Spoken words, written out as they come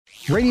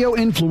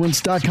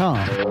RadioInfluence.com.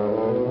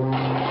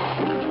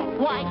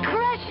 Why,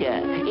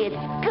 Crusher, it's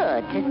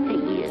good to see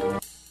you.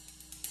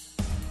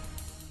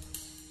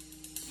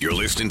 You're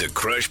listening to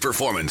Crush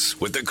Performance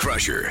with the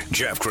Crusher,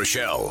 Jeff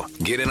Crushell.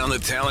 Get in on the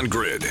talent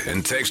grid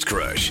and text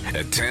Crush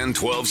at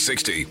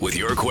 10-1260 with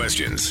your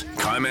questions,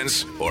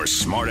 comments, or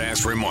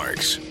smart-ass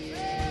remarks.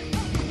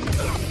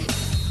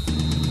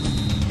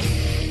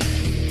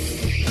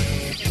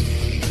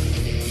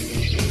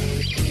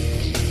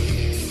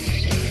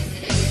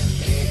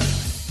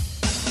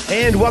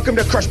 And welcome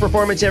to Crush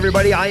Performance,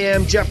 everybody. I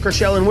am Jeff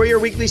Crushell, and we're your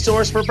weekly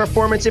source for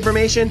performance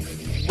information.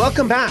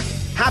 Welcome back.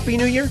 Happy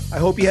New Year. I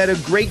hope you had a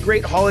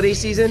great holiday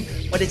season,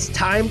 but it's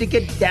time to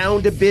get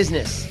down to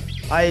business.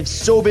 I've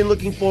so been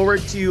looking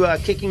forward to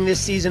kicking this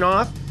season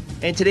off,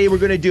 and today we're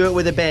going to do it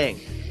with a bang.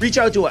 Reach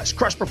out to us.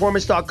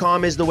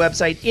 Crushperformance.com is the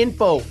website.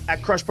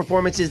 Info@Crush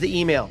Performance is the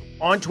email.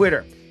 On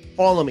Twitter,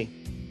 follow me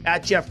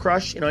at Jeff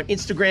Crush, and on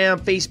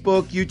Instagram,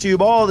 Facebook, YouTube,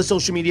 all the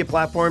social media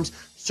platforms.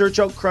 Search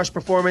out Crush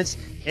Performance,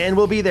 and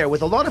we'll be there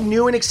with a lot of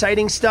new and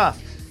exciting stuff.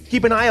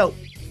 Keep an eye out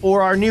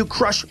for our new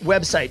Crush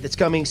website that's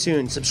coming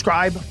soon.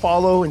 Subscribe,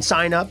 follow, and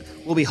sign up.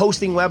 We'll be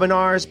hosting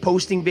webinars,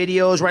 posting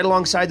videos right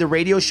alongside the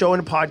radio show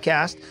and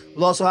podcast.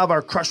 We'll also have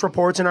our Crush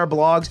reports and our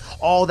blogs,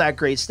 all that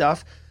great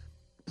stuff.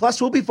 Plus,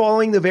 we'll be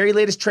following the very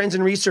latest trends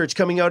and research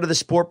coming out of the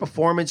sport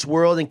performance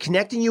world and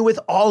connecting you with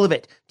all of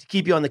it to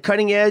keep you on the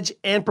cutting edge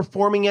and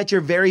performing at your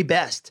very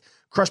best.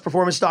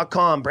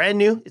 Crushperformance.com, brand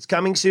new. It's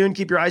coming soon.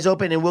 Keep your eyes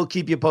open and we'll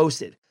keep you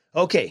posted.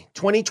 Okay,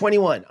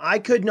 2021. I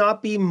could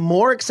not be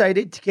more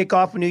excited to kick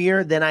off a new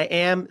year than I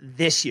am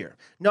this year.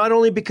 Not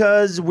only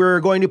because we're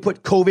going to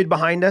put COVID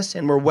behind us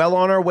and we're well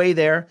on our way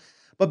there,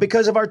 but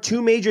because of our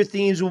two major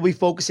themes we'll be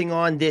focusing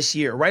on this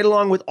year. Right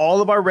along with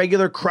all of our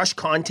regular Crush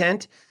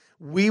content,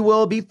 we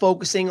will be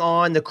focusing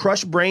on the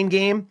Crush brain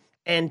game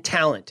and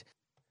talent.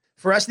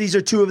 For us, these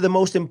are two of the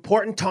most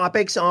important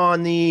topics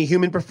on the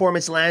human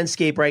performance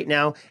landscape right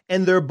now,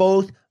 and they're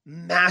both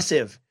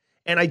massive.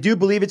 And I do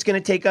believe it's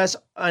going to take us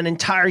an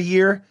entire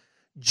year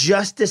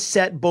just to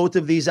set both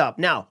of these up.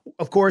 Now,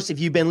 of course, if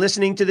you've been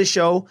listening to the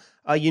show,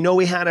 you know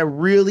we had a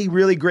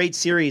really great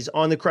series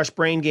on the Crush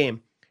brain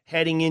game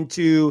heading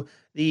into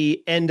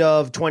the end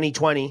of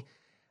 2020.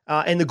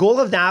 And the goal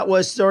of that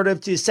was sort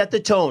of to set the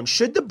tone.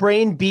 Should the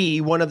brain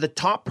be one of the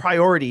top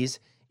priorities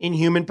in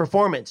human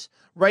performance?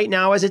 Right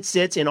now, as it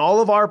sits in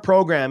all of our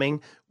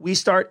programming, we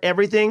start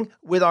everything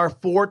with our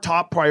 4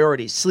 top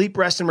priorities: sleep,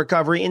 rest, and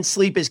recovery. And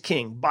sleep is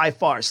king by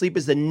far. Sleep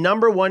is the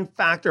number one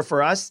factor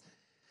for us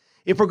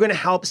if we're going to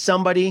help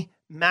somebody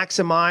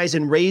maximize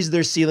and raise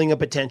their ceiling of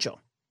potential.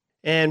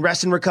 And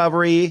rest and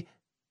recovery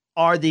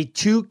are the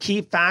 2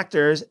 key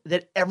factors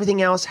that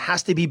everything else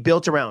has to be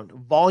built around.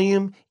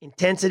 Volume,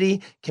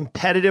 intensity,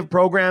 competitive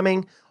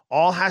programming,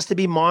 all has to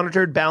be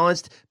monitored,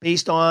 balanced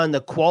based on the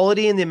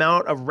quality and the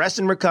amount of rest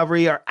and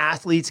recovery our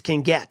athletes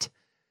can get.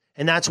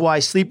 And that's why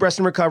sleep, rest,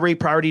 and recovery,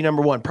 priority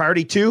number 1.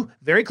 Priority 2,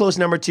 very close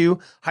number 2,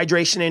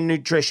 hydration and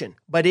nutrition.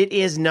 But it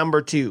is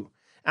number 2.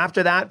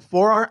 After that,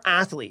 for our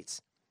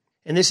athletes,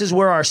 and this is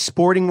where our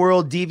sporting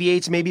world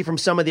deviates maybe from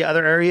some of the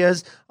other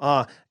areas,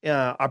 our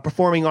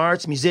performing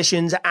arts,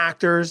 musicians,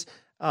 actors,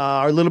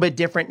 are a little bit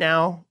different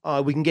now.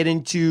 We can get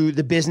into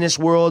the business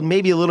world,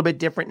 maybe a little bit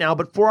different now.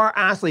 But for our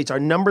athletes, our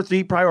number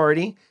 3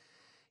 priority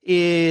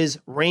is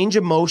range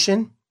of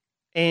motion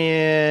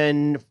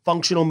and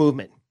functional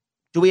movement.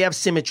 Do we have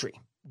symmetry?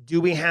 Do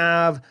we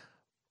have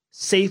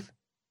safe,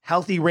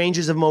 healthy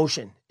ranges of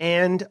motion?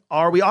 And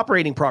are we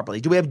operating properly?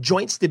 Do we have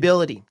joint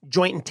stability,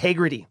 joint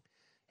integrity?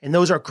 And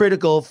those are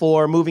critical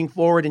for moving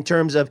forward in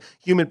terms of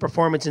human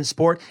performance in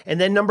sport.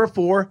 And then number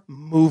 4,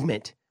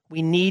 movement.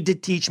 We need to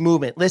teach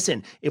movement.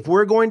 Listen, if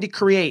we're going to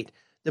create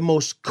the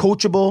most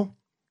coachable,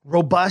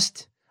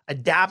 robust,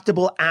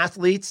 adaptable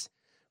athletes,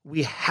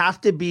 we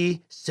have to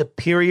be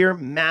superior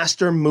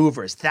master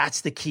movers.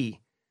 That's the key.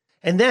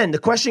 And then the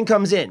question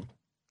comes in,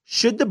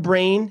 should the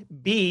brain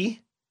be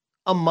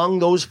among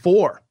those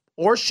 4?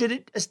 Or should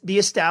it be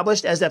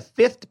established as a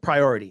 5th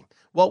priority?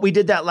 Well, we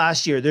did that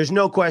last year. There's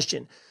no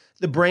question.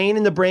 The brain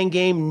and the brain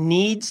game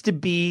needs to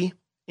be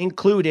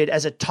included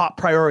as a top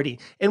priority.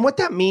 And what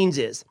that means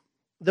is,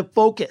 the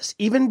focus,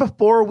 even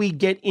before we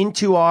get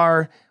into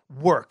our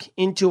work,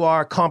 into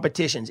our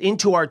competitions,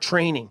 into our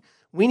training,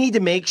 we need to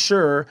make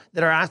sure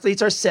that our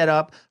athletes are set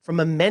up from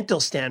a mental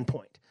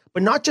standpoint,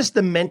 but not just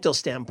the mental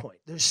standpoint.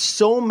 There's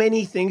so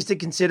many things to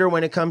consider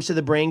when it comes to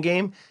the brain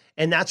game,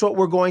 and that's what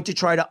we're going to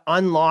try to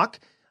unlock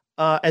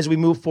as we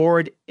move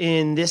forward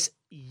in this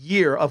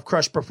year of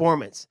Crush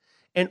Performance.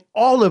 And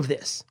all of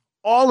this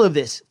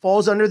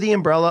falls under the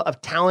umbrella of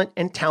talent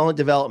and talent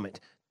development.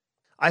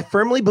 I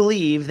firmly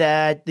believe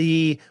that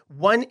the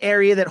one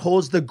area that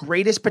holds the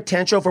greatest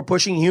potential for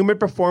pushing human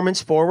performance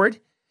forward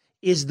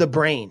is the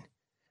brain.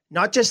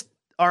 Not just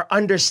our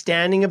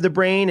understanding of the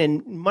brain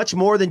and much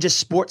more than just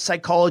sports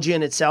psychology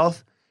in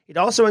itself. It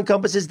also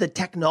encompasses the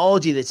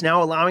technology that's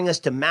now allowing us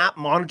to map,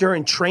 monitor,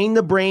 and train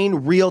the brain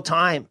real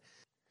time.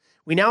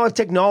 We now have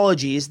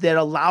technologies that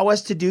allow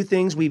us to do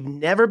things we've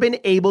never been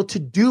able to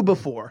do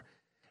before.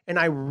 And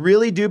I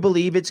really do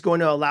believe it's going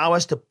to allow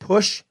us to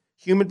push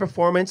human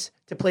performance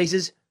to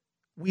places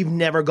we've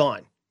never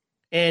gone.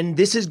 And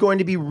this is going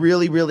to be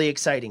really, really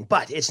exciting.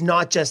 But it's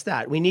not just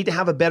that. We need to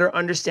have a better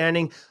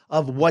understanding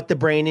of what the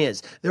brain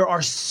is. There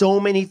are so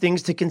many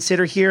things to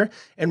consider here.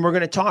 And we're going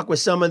to talk with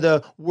some of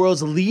the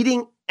world's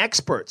leading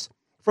experts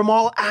from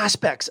all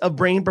aspects of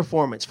brain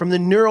performance, from the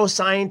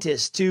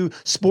neuroscientists to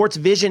sports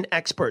vision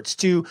experts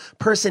to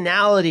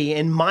personality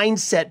and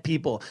mindset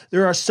people.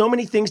 There are so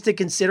many things to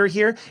consider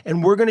here,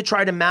 and we're going to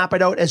try to map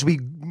it out as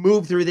we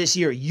move through this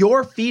year.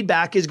 Your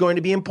feedback is going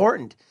to be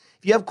important.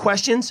 If you have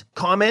questions,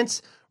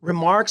 comments,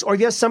 remarks, or if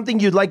you have something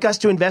you'd like us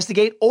to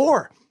investigate,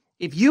 or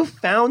if you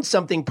found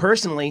something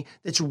personally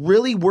that's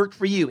really worked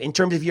for you in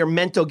terms of your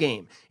mental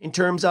game, in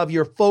terms of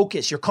your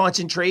focus, your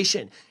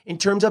concentration, in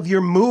terms of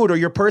your mood or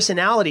your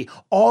personality,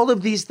 all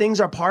of these things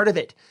are part of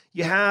it.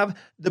 You have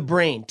the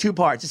brain, two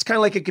parts. It's kind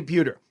of like a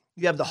computer.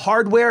 You have the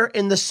hardware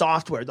and the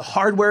software. The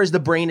hardware is the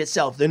brain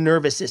itself, the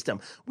nervous system.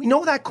 We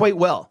know that quite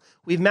well.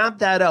 We've mapped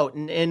that out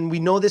and we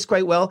know this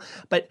quite well.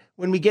 But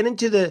when we get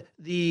into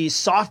the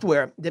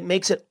software that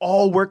makes it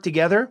all work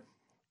together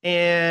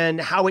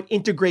and how it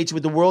integrates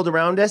with the world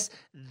around us,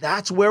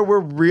 that's where we're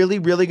really,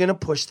 really going to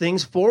push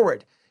things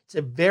forward. It's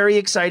a very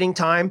exciting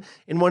time,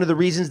 and one of the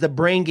reasons the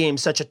brain game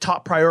is such a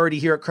top priority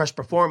here at Crush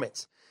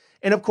Performance.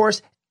 And of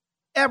course,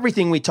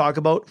 everything we talk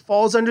about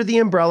falls under the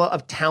umbrella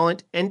of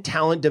talent and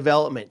talent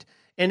development.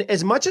 And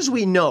as much as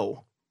we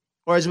know,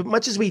 or as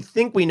much as we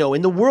think we know,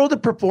 in the world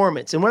of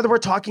performance, and whether we're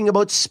talking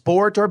about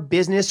sport or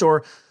business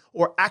or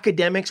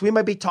academics, we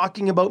might be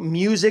talking about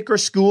music or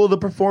school, the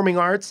performing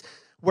arts,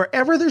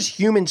 wherever there's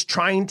humans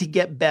trying to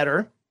get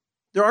better,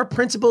 there are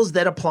principles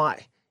that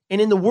apply.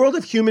 And in the world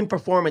of human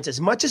performance,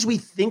 as much as we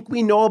think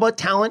we know about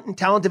talent and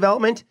talent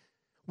development,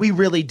 we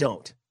really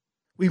don't.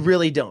 We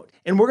really don't.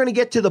 And we're going to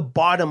get to the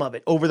bottom of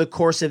it over the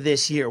course of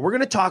this year. We're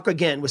going to talk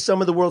again with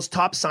some of the world's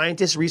top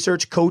scientists,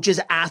 research, coaches,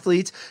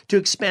 athletes to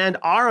expand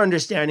our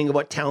understanding of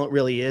what talent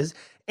really is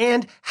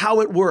and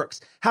how it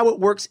works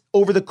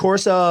over the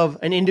course of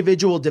an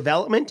individual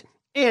development,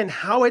 and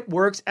how it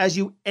works as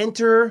you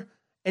enter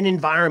an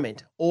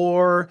environment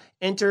or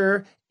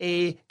enter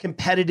a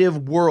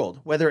competitive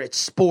world, whether it's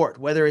sport,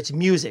 whether it's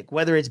music,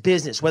 whether it's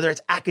business, whether it's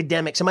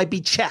academics, it might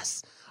be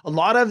chess. A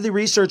lot of the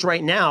research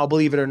right now,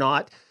 believe it or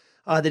not,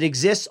 that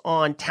exists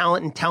on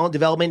talent and talent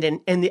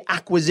development and the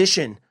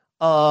acquisition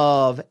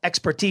of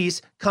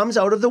expertise comes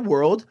out of the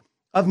world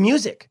of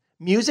music.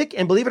 Music,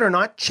 and believe it or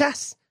not,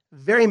 chess.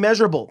 Very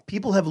measurable.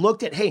 People have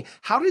looked at, hey,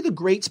 how do the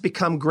greats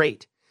become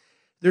great?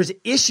 There's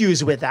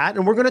issues with that,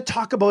 and we're going to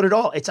talk about it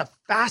all. It's a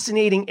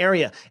fascinating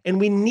area,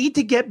 and we need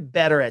to get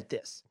better at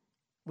this.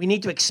 We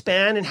need to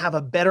expand and have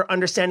a better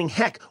understanding.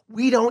 Heck,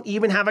 we don't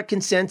even have a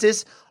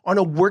consensus on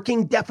a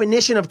working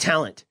definition of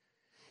talent.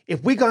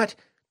 If we got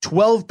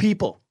 12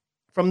 people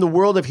from the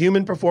world of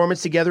human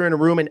performance together in a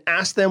room and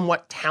asked them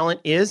what talent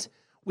is,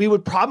 we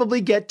would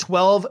probably get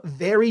 12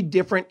 very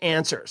different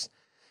answers.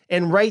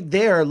 And right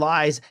there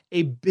lies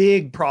a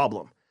big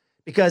problem.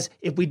 Because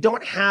if we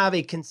don't have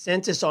a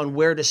consensus on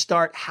where to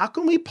start, how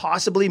can we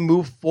possibly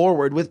move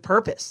forward with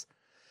purpose?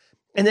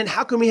 And then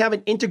how can we have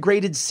an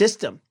integrated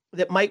system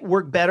that might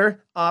work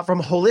better from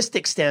a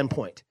holistic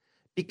standpoint?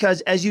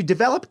 Because as you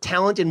develop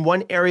talent in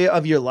one area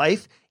of your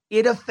life,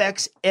 it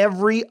affects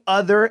every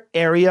other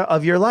area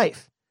of your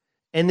life.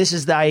 And this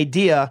is the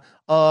idea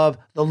of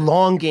the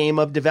long game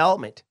of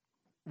development,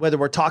 whether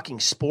we're talking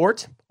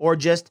sport or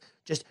just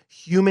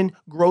human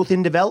growth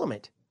and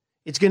development.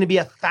 It's going to be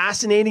a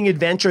fascinating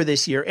adventure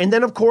this year. And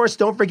then, of course,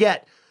 don't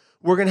forget,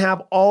 we're going to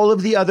have all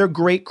of the other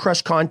great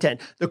Crush content.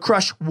 The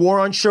Crush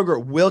War on Sugar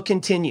will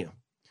continue.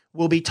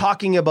 We'll be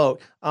talking about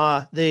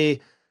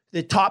the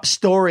top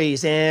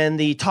stories and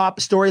the top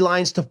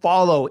storylines to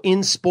follow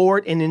in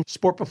sport and in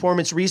sport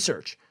performance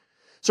research.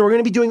 So we're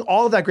going to be doing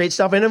all of that great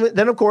stuff. And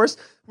then, of course,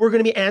 we're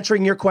going to be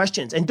answering your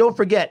questions. And don't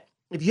forget,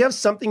 if you have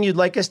something you'd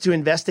like us to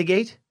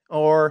investigate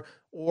or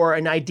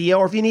an idea,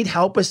 or if you need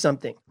help with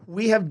something,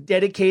 we have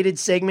dedicated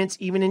segments,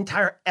 even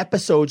entire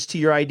episodes to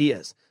your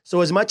ideas.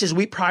 So as much as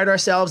we pride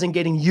ourselves in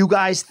getting you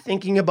guys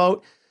thinking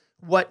about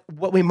what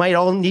we might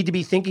all need to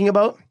be thinking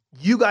about,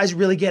 you guys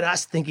really get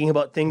us thinking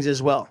about things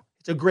as well.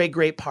 It's a great,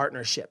 great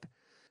partnership.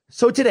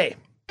 So today,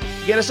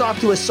 to get us off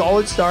to a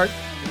solid start,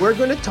 we're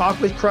going to talk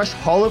with Crush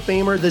Hall of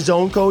Famer, the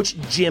zone coach,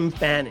 Jim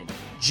Fannin.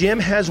 Jim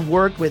has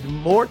worked with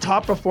more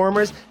top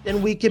performers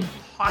than we could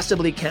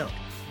possibly count.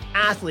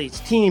 Athletes,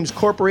 teams,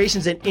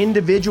 corporations, and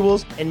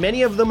individuals, and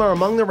many of them are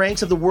among the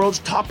ranks of the world's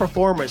top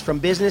performers from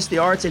business, the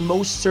arts, and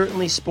most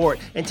certainly sport.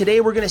 And today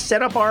we're going to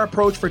set up our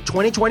approach for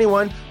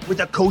 2021 with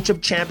a coach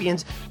of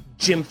champions,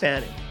 Jim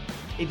Fannin.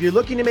 If you're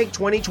looking to make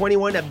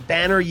 2021 a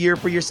banner year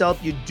for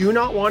yourself, you do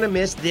not want to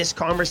miss this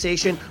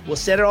conversation. We'll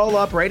set it all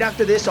up right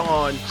after this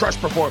on Crush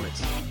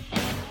Performance.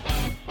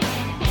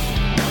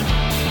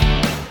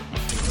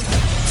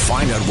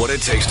 Find out what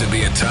it takes to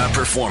be a top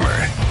performer.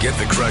 Get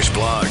the Crush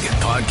blog,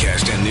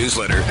 podcast, and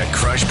newsletter at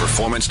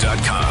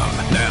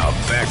crushperformance.com. Now,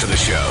 back to the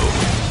show.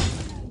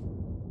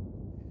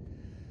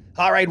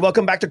 All right,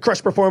 welcome back to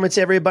Crush Performance,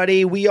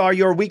 everybody. We are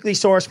your weekly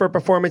source for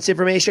performance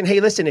information. Hey,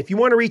 listen, if you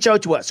want to reach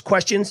out to us,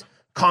 questions,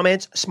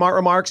 comments, smart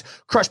remarks,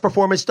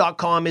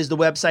 crushperformance.com is the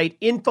website.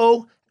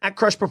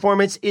 Info@Crush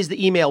Performance is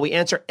the email. We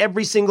answer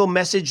every single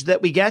message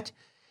that we get.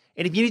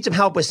 And if you need some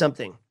help with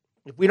something,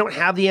 if we don't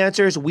have the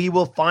answers, we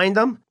will find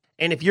them.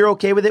 And if you're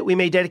okay with it, we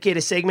may dedicate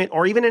a segment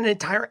or even an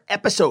entire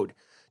episode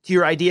to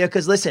your idea.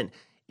 Because listen,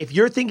 if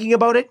you're thinking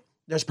about it,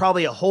 there's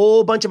probably a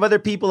whole bunch of other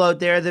people out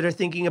there that are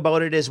thinking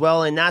about it as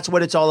well. And that's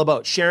what it's all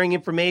about, sharing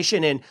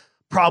information and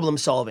problem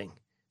solving.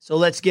 So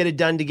let's get it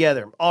done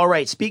together. All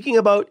right, speaking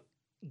about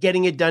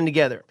getting it done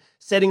together,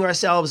 setting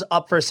ourselves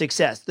up for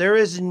success, there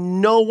is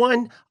no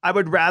one I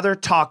would rather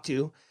talk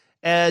to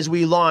as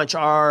we launch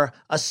our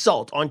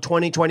assault on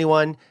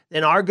 2021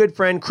 than our good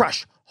friend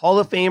Crush Hall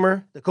of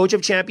Famer, the coach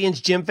of champions,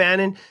 Jim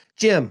Fannin.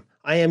 Jim,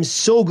 I am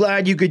so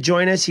glad you could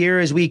join us here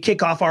as we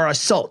kick off our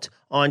assault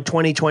on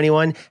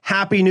 2021.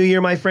 Happy New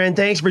Year, my friend.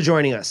 Thanks for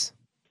joining us.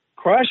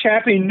 Crush,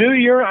 Happy New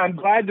Year. I'm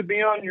glad to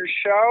be on your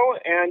show,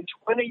 and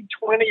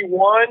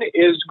 2021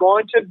 is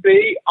going to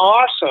be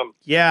awesome.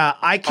 Yeah,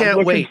 I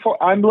can't wait.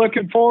 I'm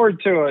looking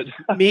forward to it.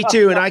 Me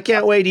too, and I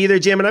can't wait either,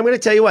 Jim. And I'm going to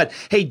tell you what,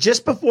 hey,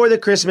 just before the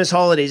Christmas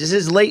holidays, this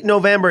is late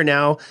November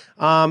now,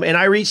 and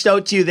I reached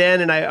out to you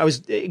then, and I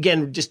was,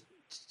 again, just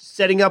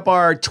setting up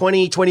our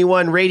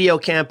 2021 radio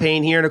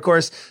campaign here. And of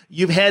course,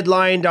 you've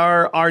headlined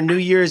our New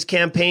Year's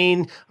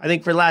campaign, I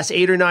think for the last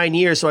 8 or 9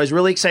 years. So I was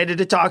really excited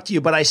to talk to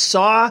you, but I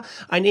saw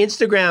an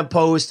Instagram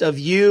post of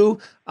you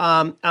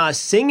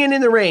singing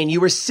in the rain. You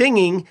were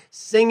singing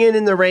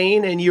in the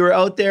rain, and you were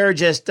out there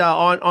just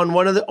on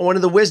one of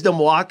the wisdom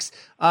walks,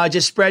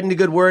 just spreading the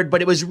good word.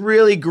 But it was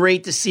really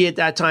great to see at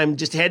that time,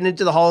 just heading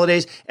into the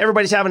holidays.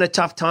 Everybody's having a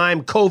tough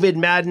time, COVID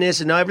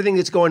madness and everything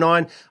that's going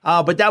on.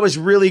 But that was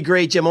really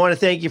great, Jim. I want to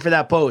thank you for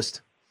that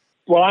post.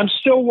 Well, I'm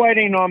still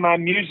waiting on my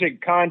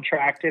music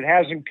contract. It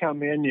hasn't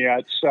come in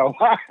yet, so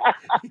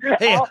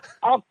Hey.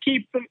 I'll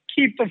keep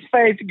the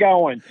faith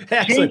going.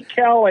 Excellent. Gene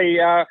Kelly,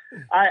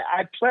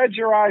 I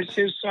plagiarized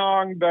his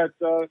song, but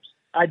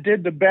I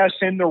did the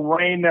best in the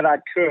rain that I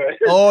could.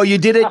 Oh, you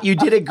did it. You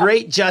did it.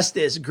 Great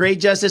justice. Great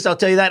justice. I'll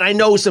tell you that. I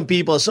know some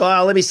people, so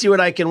let me see what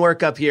I can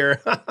work up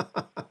here.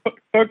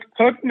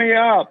 Hook me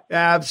up.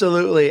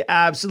 Absolutely.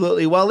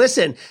 Absolutely. Well,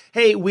 listen,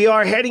 hey, we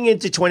are heading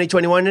into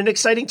 2021, an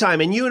exciting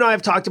time. And you and I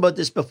have talked about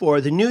this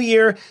before. The new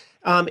year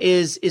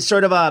is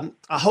sort of a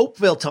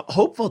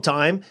hopeful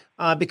time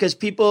because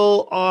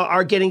people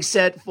are getting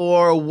set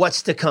for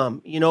what's to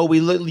come. You know,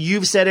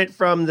 you've said it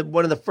from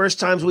one of the first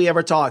times we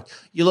ever talked.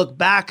 You look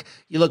back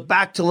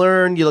to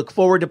learn, you look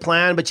forward to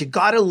plan, but you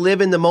got to live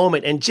in the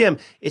moment. And Jim,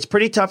 it's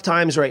pretty tough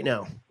times right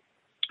now.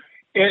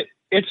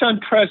 It's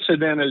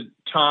unprecedented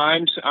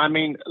times. I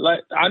mean,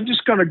 I'm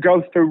just going to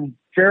go through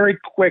very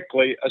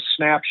quickly a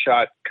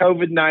snapshot.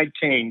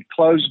 COVID-19,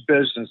 closed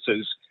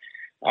businesses,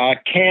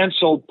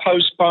 canceled,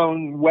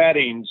 postponed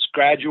weddings,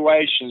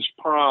 graduations,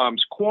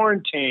 proms,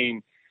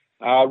 quarantine,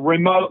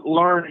 remote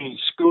learning,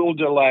 school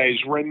delays,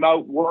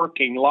 remote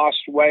working,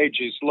 lost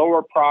wages,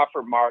 lower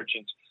profit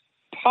margins,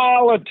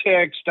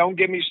 politics, don't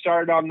get me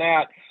started on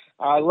that,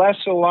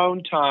 less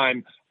alone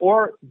time,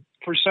 or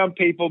for some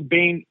people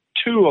being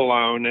too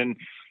alone, and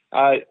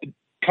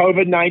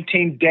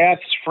COVID-19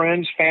 deaths,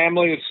 friends,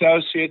 family,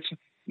 associates,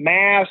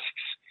 masks,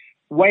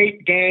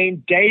 weight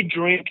gain, day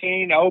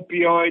drinking,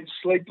 opioids,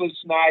 sleepless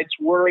nights,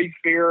 worry,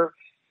 fear,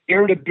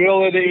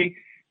 irritability,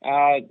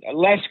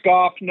 less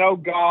golf, no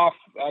golf,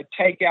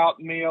 takeout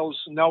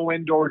meals, no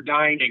indoor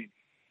dining.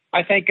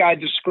 I think I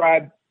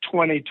described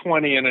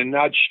 2020 in a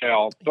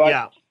nutshell, but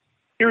Yeah.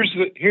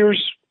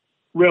 here's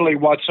really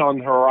what's on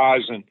the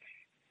horizon.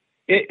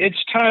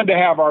 It's time to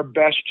have our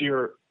best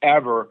year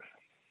ever.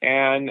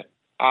 And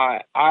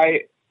I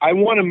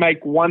want to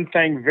make one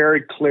thing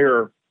very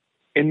clear.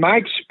 In my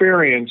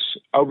experience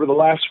over the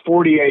last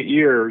 48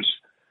 years,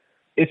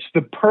 it's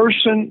the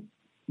person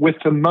with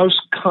the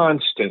most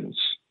constants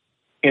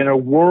in a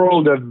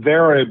world of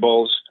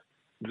variables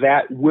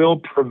that will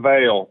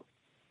prevail.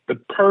 The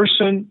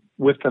person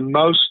with the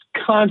most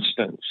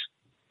constants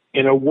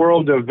in a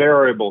world of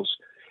variables.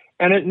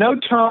 And at no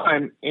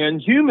time in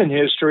human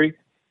history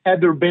had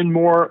there been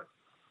more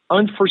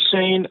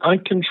unforeseen,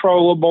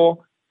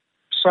 uncontrollable,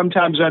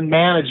 sometimes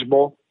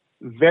unmanageable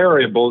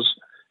variables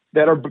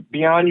that are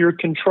beyond your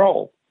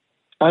control,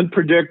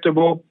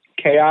 unpredictable,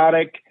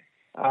 chaotic.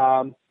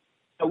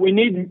 We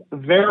need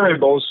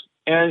variables.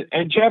 And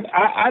Jeff,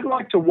 I'd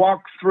like to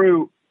walk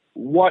through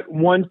what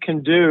one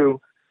can do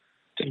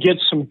to get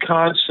some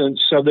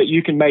constants so that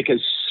you can make a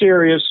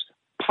serious,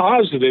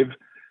 positive,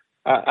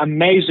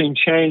 amazing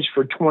change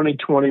for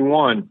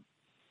 2021.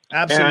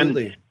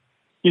 Absolutely. And,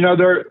 you know,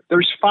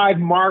 there's 5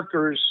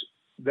 markers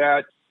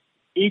that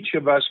each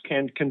of us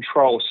can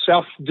control.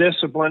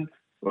 Self-discipline,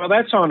 well,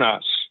 that's on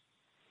us.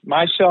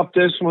 My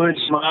self-discipline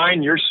is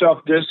mine. Your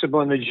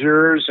self-discipline is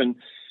yours. And,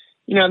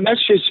 you know,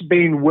 that's just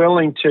being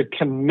willing to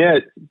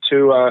commit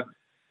to a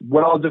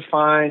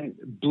well-defined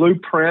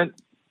blueprint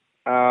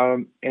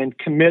and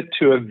commit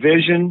to a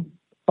vision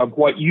of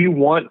what you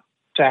want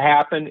to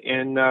happen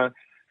in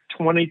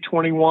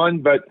 2021,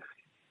 but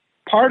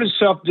part of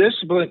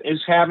self-discipline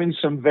is having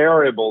some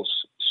variables.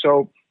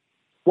 So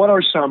what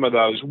are some of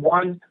those?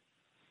 One,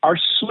 our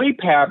sleep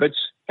habits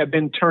have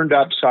been turned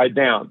upside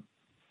down.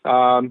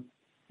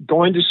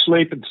 Going to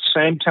sleep at the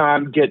same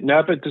time, getting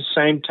up at the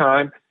same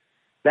time,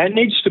 that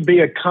needs to be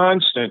a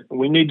constant.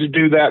 We need to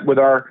do that with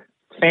our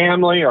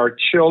family, our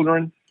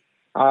children.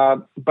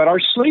 But our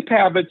sleep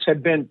habits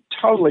have been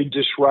totally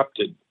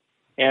disrupted.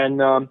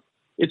 And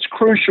it's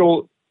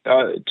crucial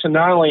to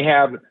not only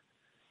have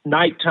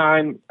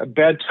nighttime,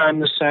 bedtime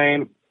the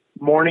same,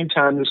 morning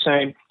time the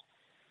same,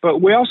 but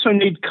we also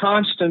need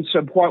constants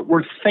of what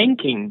we're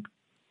thinking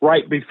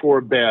right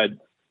before bed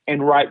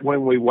and right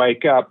when we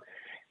wake up.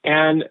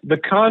 And the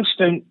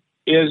constant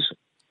is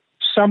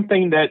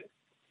something that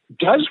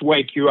does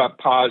wake you up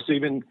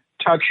positive and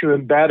tucks you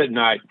in bed at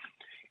night.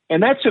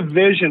 And that's a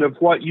vision of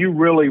what you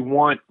really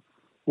want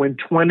when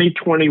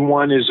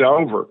 2021 is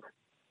over.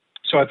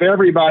 So if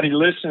everybody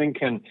listening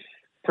can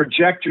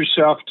project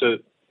yourself to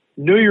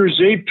New Year's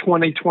Eve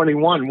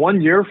 2021,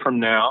 1 year from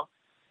now,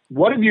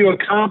 what have you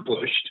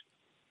accomplished?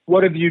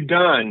 What have you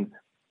done?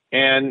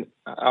 And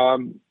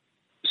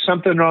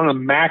something on a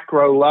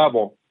macro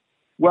level.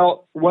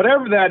 Well,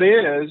 whatever that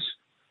is,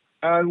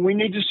 we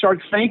need to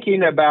start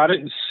thinking about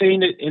it and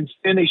seeing it in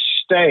finished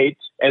state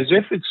as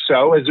if it's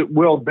so, as it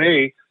will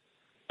be,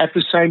 at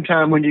the same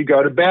time when you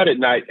go to bed at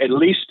night, at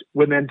least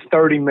within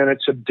 30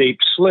 minutes of deep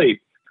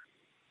sleep.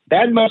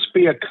 That must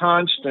be a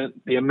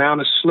constant, the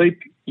amount of sleep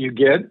you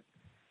get,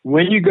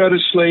 when you go to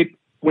sleep,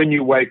 when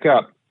you wake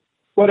up.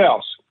 What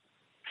else?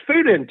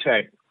 Food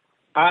intake.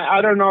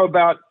 I don't know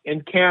about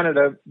in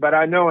Canada, but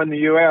I know in the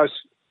U.S.,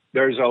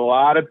 there's a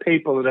lot of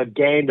people that have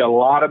gained a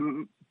lot of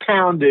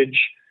poundage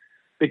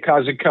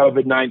because of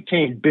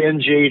COVID-19.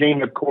 Binge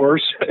eating, of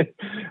course.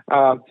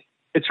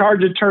 It's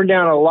hard to turn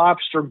down a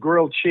lobster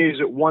grilled cheese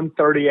at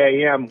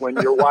 1:30 a.m. when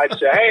your wife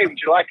says, "Hey, would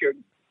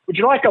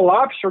you like a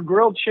lobster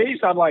grilled cheese?"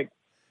 I'm like,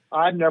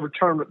 I've never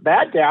turned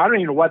that down. I don't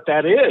even know what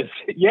that is.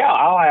 Yeah,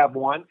 I'll have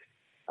one.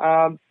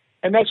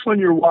 And that's when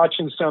you're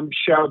watching some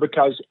show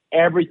because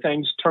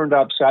everything's turned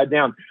upside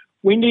down.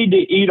 We need to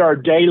eat our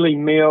daily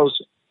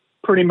meals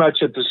pretty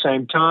much at the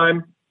same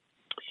time.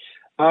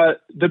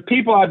 The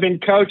people I've been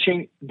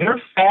coaching,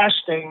 they're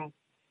fasting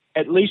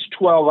at least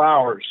 12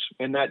 hours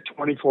in that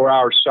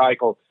 24-hour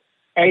cycle.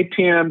 8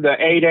 p.m. to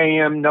 8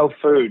 a.m., no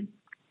food.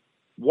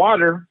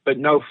 Water, but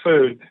no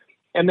food.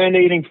 And then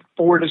eating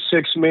 4 to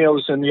 6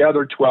 meals in the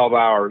other 12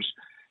 hours.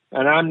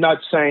 And I'm not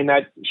saying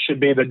that should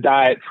be the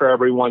diet for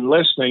everyone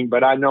listening,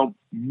 but I know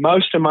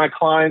most of my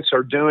clients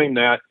are doing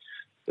that.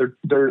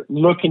 They're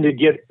looking to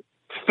get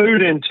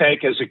food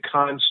intake as a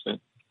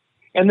constant.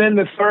 And then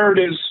the third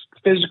is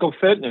physical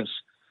fitness.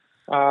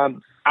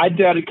 I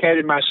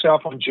dedicated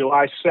myself on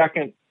July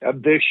 2nd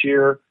of this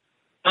year.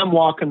 I'm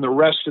walking the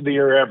rest of the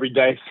year every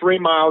day, 3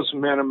 miles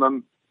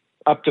minimum,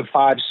 up to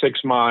 5-6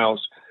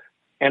 miles.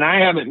 And I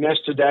haven't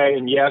missed a day.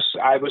 And yes,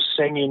 I was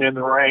singing in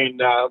the rain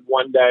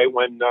one day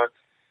when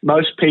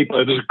most people,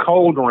 it was a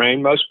cold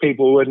rain, most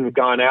people wouldn't have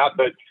gone out.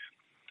 But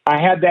I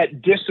had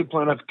that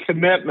discipline of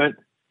commitment.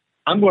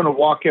 I'm going to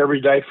walk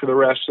every day for the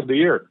rest of the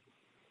year.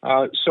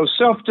 So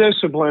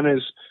self-discipline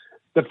is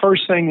the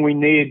first thing we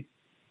need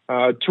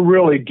to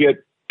really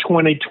get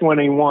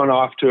 2021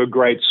 off to a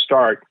great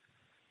start.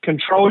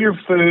 Control your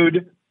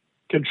food,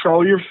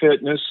 control your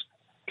fitness,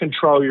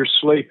 control your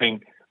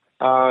sleeping.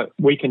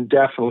 We can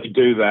definitely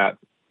do that.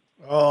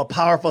 Oh,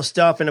 powerful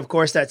stuff. And of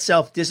course, that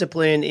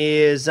self-discipline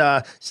is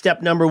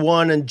step number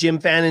one in Jim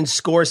Fannon's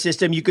SCORE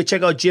system. You could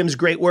check out Jim's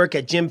great work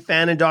at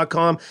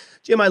jimfannon.com.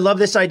 Jim, I love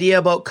this idea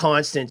about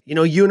constant. You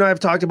know, you and I have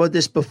talked about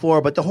this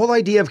before, but the whole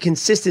idea of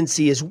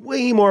consistency is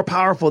way more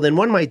powerful than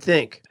one might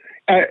think.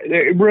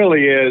 It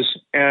really is.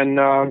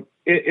 And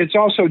it's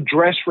also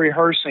dress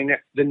rehearsing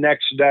the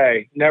next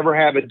day. Never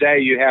have a day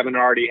you haven't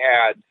already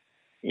had.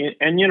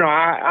 And, you know,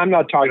 I'm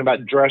not talking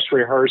about dress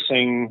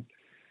rehearsing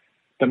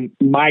the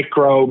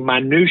micro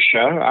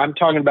minutia. I'm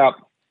talking about,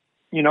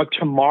 you know,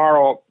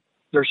 tomorrow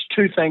there's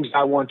 2 things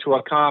I want to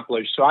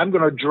accomplish. So I'm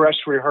going to dress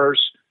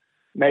rehearse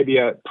maybe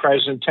a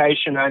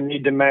presentation I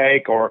need to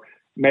make, or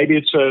maybe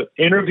it's an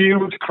interview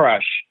with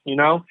Crush, you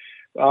know,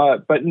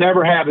 but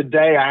never have a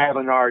day I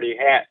haven't already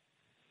had.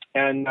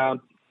 And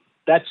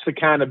that's the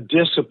kind of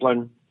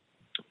discipline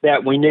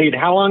that we need.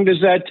 How long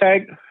does that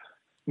take?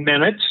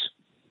 Minutes,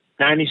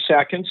 90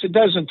 seconds. It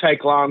doesn't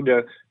take long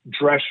to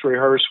dress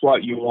rehearse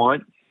what you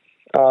want.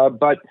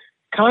 But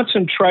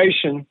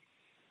concentration's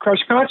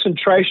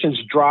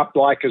dropped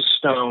like a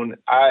stone.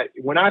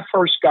 When I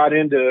first got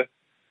into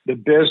the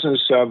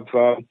business of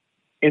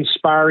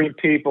inspiring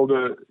people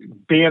to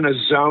be in a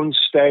zone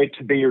state,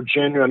 to be your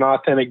genuine,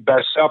 authentic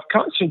best self,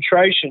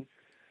 concentration,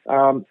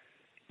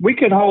 we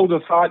could hold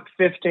a thought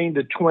 15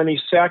 to 20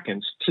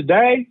 seconds.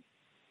 Today,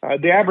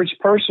 the average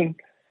person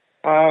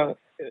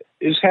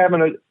is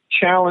having a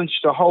challenge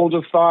to hold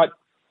a thought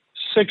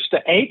 6 to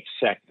 8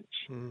 seconds.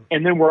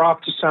 And then we're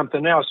off to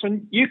something else.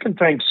 And you can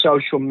thank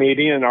social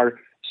media and our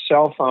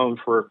cell phone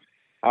for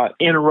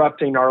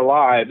interrupting our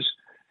lives.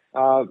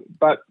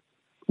 But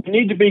we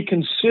need to be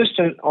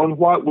consistent on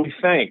what we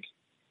think.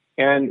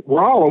 And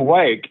we're all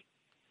awake.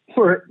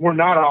 We're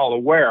not all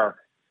aware.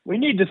 We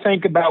need to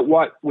think about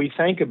what we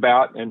think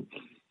about,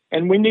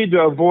 and we need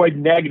to avoid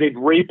negative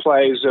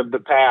replays of the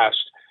past.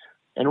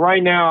 And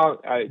right now,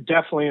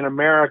 definitely in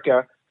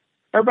America,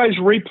 everybody's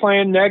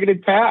replaying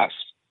negative past.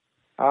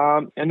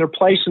 And they're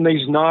placing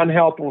these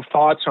non-helpful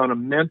thoughts on a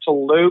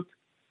mental loop.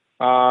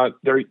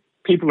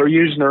 People are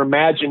using their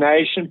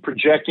imagination,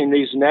 projecting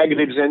these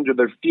negatives into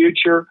their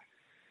future.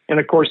 And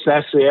of course,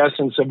 that's the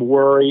essence of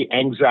worry,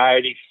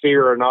 anxiety,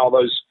 fear, and all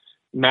those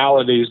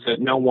maladies that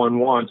no one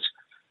wants.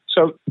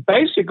 So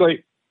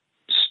basically,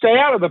 stay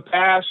out of the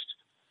past.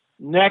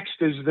 Next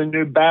is the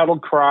new battle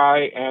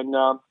cry. And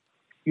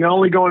you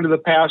only go into the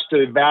past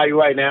to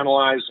evaluate,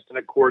 analyze, and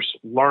of course,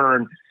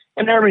 learn.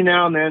 And every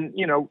now and then,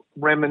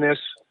 reminisce,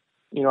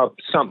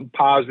 something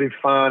positive,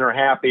 fun, or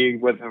happy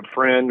with a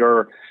friend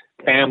or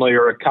family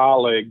or a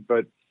colleague.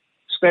 But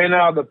staying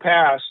out of the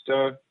past,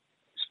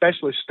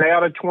 especially stay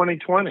out of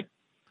 2020.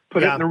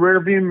 Put it in the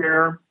rearview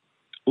mirror.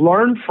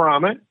 Learn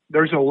from it.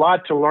 There's a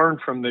lot to learn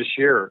from this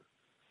year.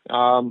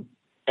 And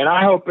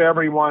I hope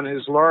everyone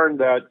has learned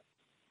that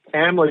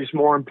family is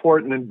more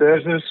important than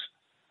business,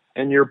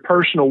 and your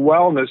personal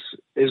wellness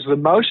is the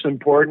most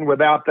important.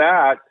 Without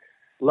that,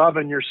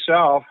 loving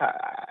yourself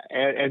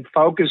and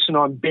focusing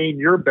on being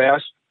your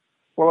best.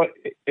 Well,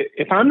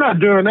 if I'm not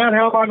doing that,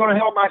 how am I going to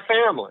help my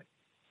family?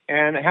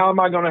 And how am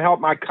I going to help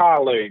my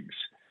colleagues?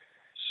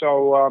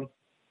 So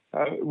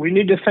we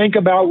need to think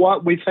about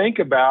what we think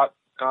about,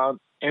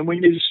 and we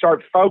need to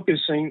start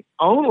focusing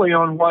only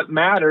on what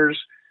matters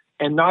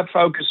and not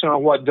focusing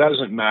on what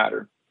doesn't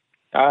matter.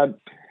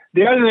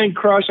 The other thing,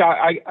 Crush,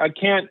 I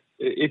can't,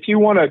 if you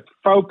want to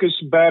focus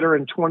better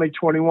in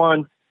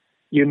 2021,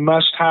 you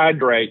must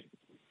hydrate.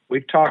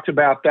 We've talked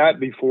about that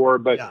before,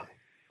 but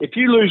if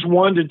you lose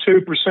 1% to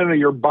 2% of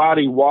your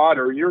body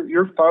water,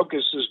 your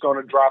focus is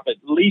going to drop at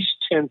least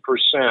 10%.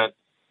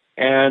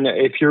 And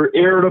if you're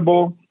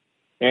irritable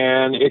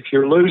and if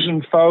you're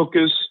losing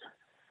focus,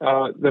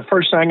 the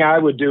first thing I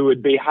would do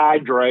would be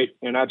hydrate.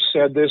 And I've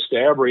said this to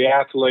every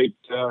athlete,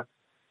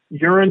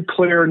 urine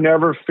clear,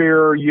 never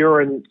fear,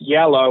 urine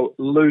yellow,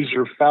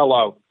 loser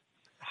fellow.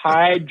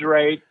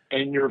 Hydrate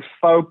and your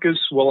focus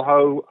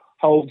will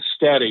hold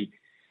steady.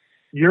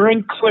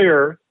 Urine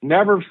clear,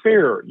 never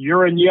fear,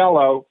 urine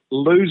yellow,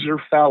 loser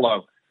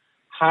fellow.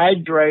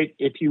 Hydrate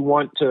if you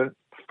want to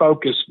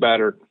focus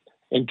better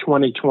in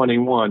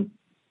 2021.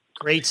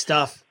 Great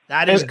stuff.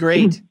 That is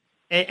great.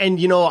 And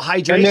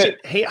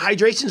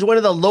hydration is one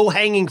of the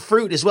low-hanging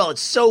fruit as well.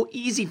 It's so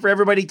easy for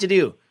everybody to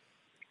do.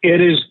 It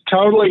is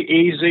totally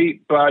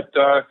easy, but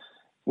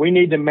we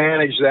need to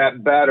manage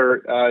that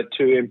better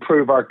to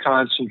improve our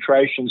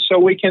concentration so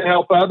we can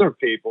help other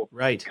people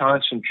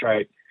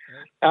concentrate.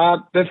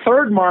 The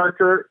third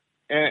marker,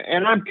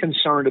 and I'm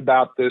concerned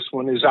about this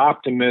one, is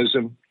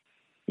optimism.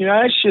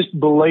 It's just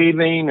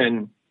believing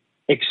and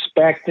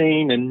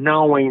expecting and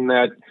knowing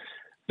that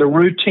the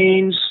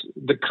routines,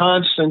 the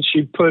constants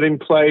you put in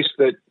place,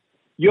 that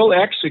you'll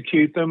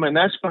execute them, and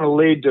that's going to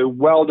lead to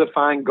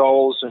well-defined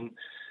goals and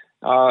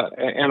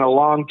a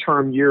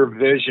long-term year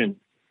vision.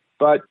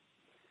 But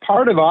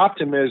part of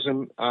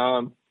optimism,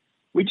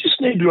 we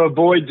just need to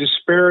avoid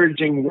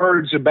disparaging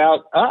words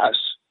about us,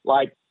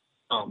 like,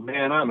 oh,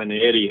 man, I'm an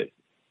idiot.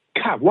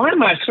 God, why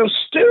am I so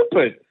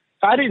stupid?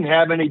 If I didn't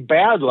have any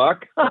bad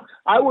luck,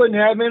 I wouldn't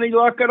have any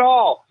luck at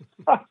all.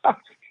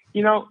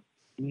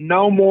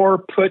 No more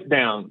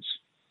put-downs.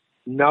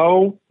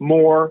 No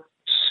more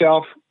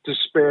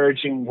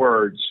self-disparaging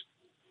words.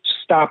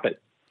 Stop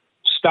it.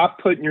 Stop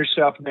putting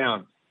yourself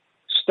down.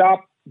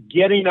 Stop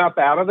getting up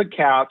out of the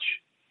couch.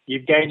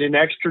 You've gained an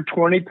extra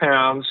 20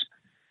 pounds.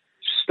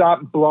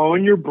 Stop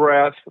blowing your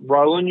breath,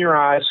 rolling your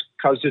eyes,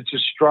 because it's a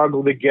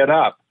struggle to get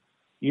up.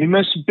 You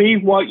must be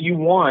what you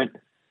want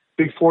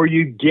before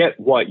you get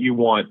what you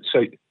want.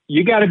 So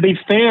you got to be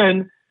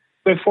thin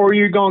before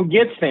you're going to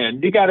get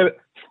thin. You got to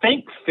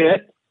think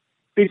fit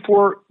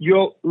before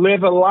you'll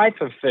live a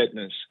life of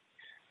fitness.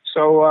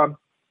 So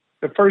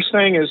the first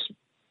thing is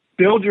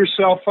build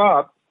yourself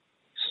up,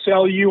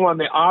 sell you on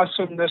the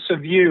awesomeness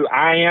of you.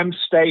 I am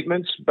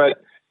statements,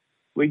 but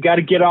we got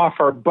to get off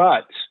our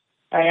butts.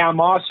 Hey,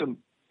 I'm awesome,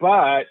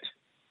 but,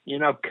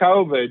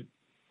 COVID,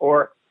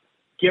 or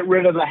get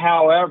rid of the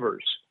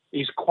howevers,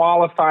 these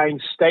qualifying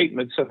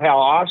statements of how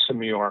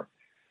awesome you are.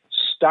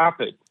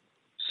 Stop it.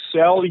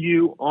 Sell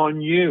you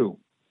on you.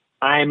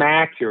 I'm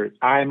accurate.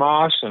 I'm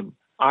awesome.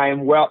 I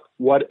am well,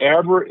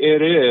 whatever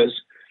it is.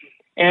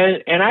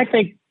 And I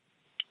think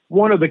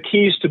one of the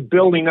keys to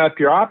building up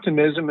your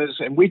optimism is,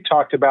 and we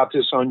talked about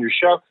this on your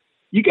show,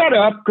 you got to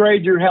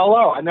upgrade your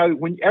hello. I know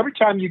every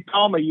time you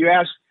call me, you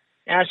ask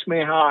me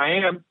how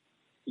I am.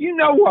 You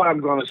know what I'm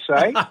going to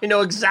say. I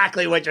know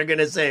exactly what you're going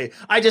to say.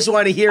 I just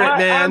want to hear it,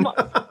 man.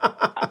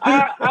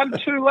 I'm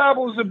 2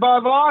 levels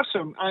above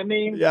awesome. I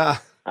mean,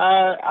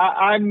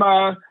 I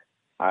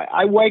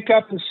wake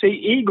up and see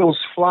eagles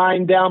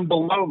flying down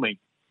below me.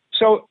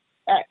 So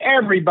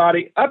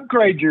everybody,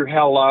 upgrade your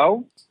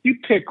hello. You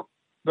pick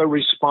the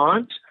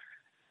response.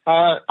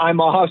 I'm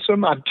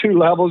awesome. I'm 2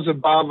 levels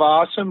above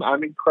awesome.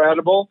 I'm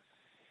incredible.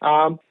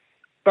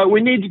 But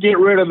we need to get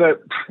rid of the,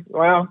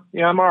 well,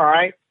 yeah, I'm all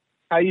right.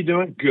 How you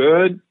doing?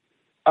 Good.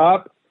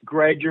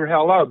 Upgrade your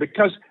hello,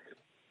 because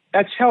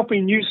that's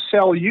helping you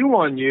sell you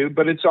on you,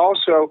 but it's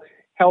also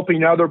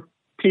helping other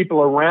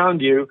people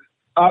around you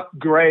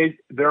upgrade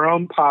their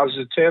own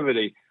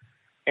positivity.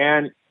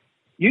 And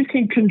you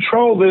can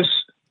control this,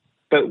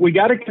 but we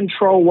got to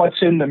control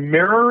what's in the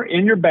mirror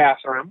in your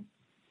bathroom,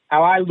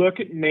 how I look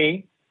at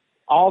me,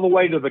 all the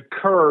way to the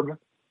curb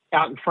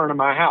out in front of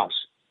my house.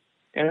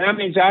 And that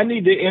means I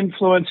need to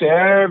influence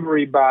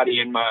everybody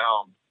in my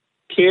home,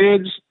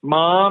 kids,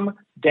 mom,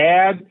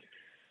 dad,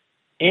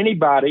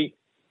 anybody.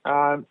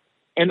 And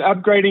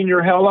upgrading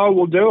your hello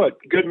will do it.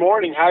 Good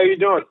morning. How are you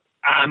doing?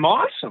 I'm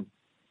awesome.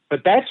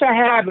 But that's a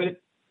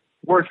habit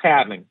worth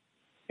having.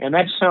 And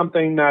that's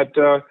something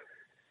that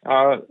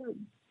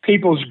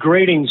people's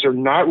greetings are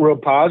not real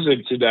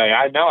positive today.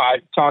 I know. I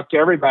talk to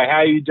everybody,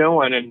 how you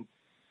doing? And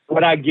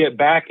what I get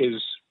back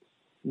is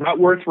not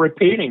worth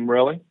repeating,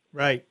 really.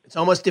 Right. It's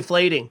almost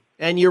deflating.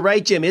 And you're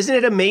right, Jim. Isn't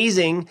it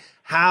amazing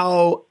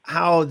how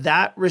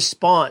that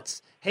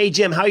response, hey,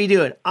 Jim, how you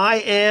doing? I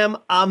am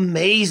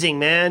amazing,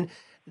 man,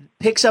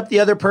 picks up the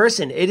other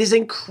person. It is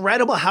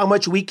incredible how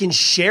much we can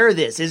share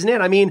this, isn't it?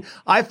 I mean,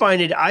 I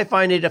find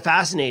it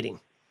fascinating.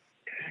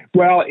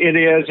 Well, it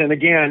is. And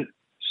again,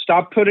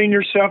 stop putting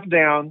yourself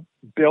down,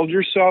 build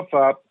yourself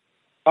up,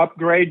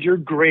 upgrade your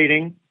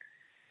greeting.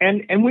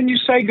 And when you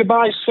say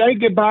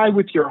goodbye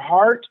with your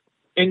heart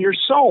and your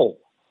soul.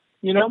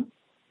 You know,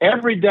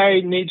 every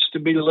day needs to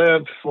be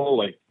lived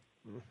fully.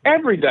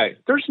 Every day.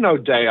 There's no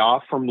day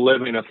off from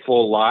living a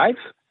full life.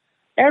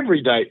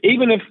 Every day.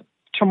 Even if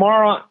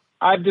tomorrow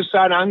I've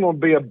decided I'm going to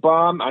be a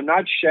bum, I'm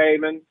not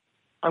shaving,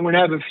 I'm going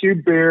to have a few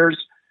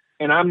beers,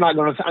 and I'm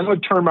going to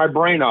turn my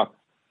brain off.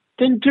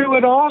 Then do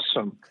it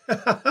awesome.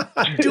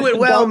 Do it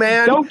well,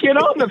 man. Don't get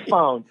on the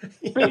phone.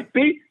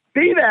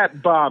 Be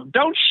that bum.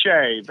 Don't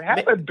shave.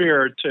 Have a beer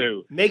or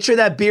two. Make sure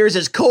that beer is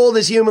as cold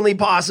as humanly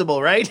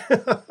possible, right?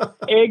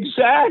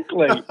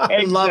 Exactly.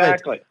 I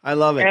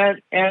love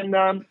it. And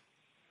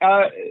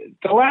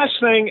the last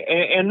thing,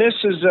 and this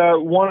is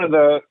one of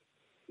the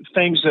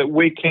things that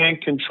we can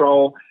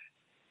control.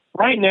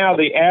 Right now,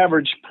 the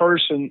average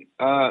person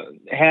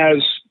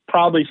has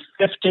probably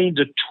 15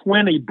 to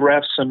 20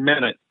 breaths a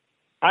minute.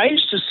 I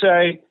used to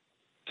say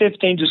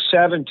 15 to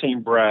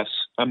 17 breaths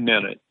a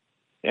minute.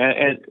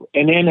 And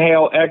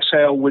inhale,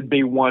 exhale would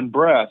be 1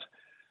 breath.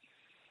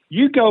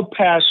 You go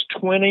past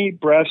 20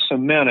 breaths a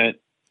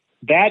minute,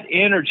 that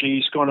energy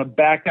is going to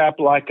back up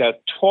like a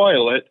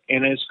toilet,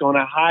 and it's going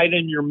to hide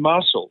in your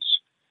muscles.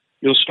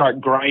 You'll start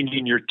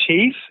grinding your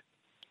teeth.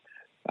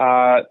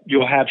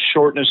 You'll have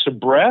shortness of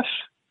breath.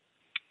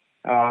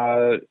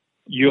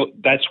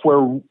 That's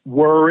where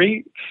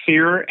worry,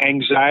 fear,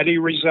 anxiety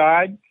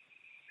reside.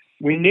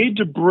 We need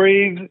to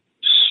breathe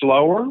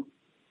slower,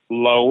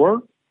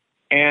 lower,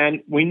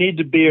 and we need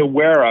to be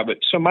aware of it.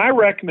 So my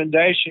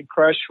recommendation,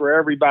 Crush, for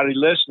everybody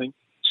listening,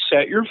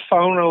 set your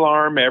phone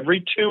alarm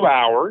every 2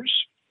 hours.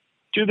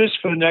 Do this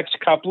for the next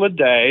couple of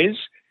days.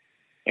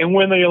 And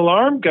when the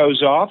alarm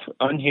goes off,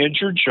 unhinge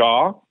your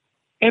jaw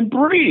and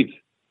breathe.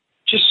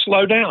 Just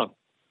slow down.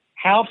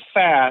 How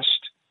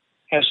fast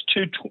has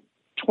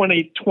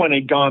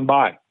 2020 gone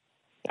by?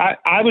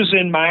 I was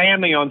in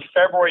Miami on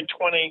February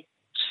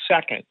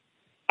 22nd.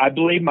 I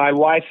believe my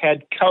wife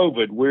had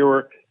COVID. We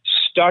were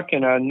stuck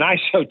in a nice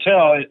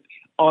hotel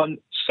on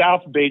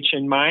South Beach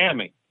in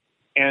Miami.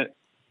 And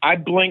I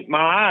blinked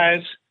my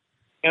eyes,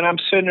 and I'm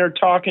sitting there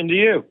talking to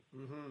you.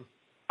 Mm-hmm.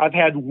 I've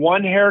had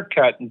 1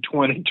 haircut in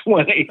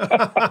 2020.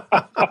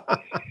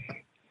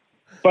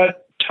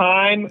 But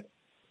time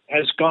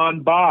has gone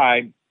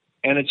by,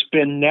 and it's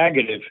been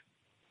negative.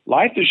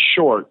 Life is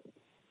short.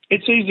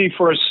 It's easy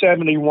for a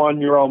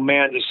 71-year-old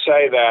man to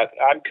say that.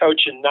 I'm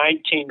coaching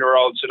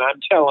 19-year-olds, and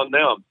I'm telling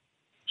them,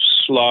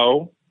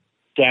 slow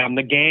down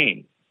the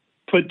game.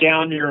 Put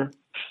down your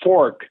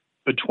fork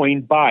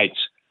between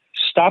bites.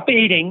 Stop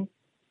eating.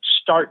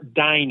 Start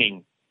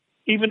dining.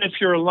 Even if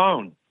you're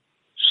alone,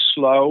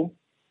 slow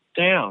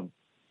down.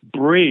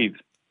 Breathe.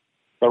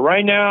 But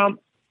right now,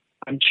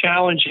 I'm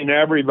challenging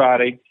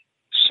everybody.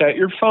 Set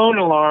your phone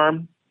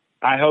alarm.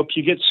 I hope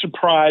you get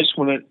surprised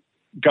when it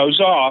goes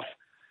off.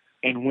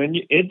 And when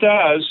it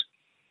does,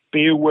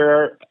 be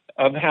aware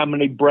of how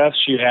many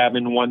breaths you have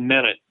in 1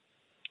 minute.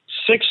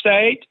 6 to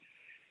 8.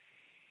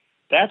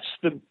 That's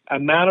the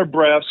amount of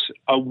breaths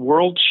a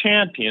world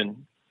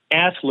champion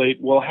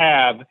athlete will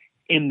have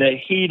in the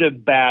heat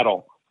of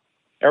battle.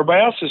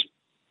 Everybody else is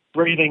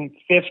breathing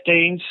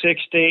 15,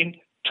 16,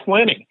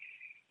 20.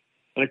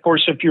 And of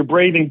course, if you're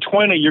breathing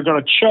 20, you're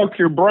going to choke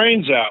your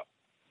brains out.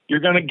 You're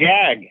going to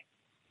gag.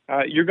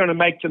 You're going to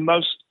make the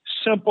most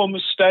simple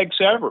mistakes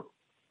ever.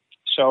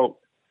 So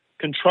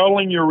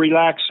controlling your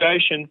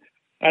relaxation,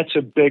 that's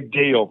a big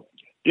deal.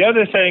 The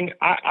other thing,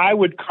 I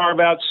would carve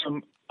out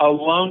some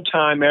alone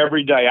time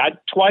every day.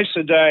 Twice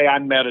a day, I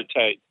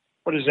meditate.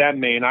 What does that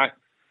mean? I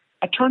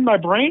turn my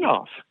brain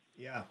off.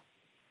 Yeah.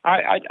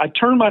 I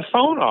turn my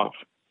phone off.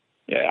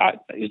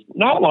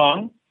 Not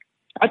long.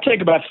 I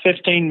take about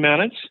 15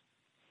 minutes,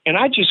 and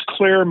I just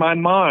clear my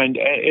mind.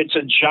 It's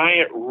a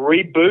giant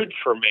reboot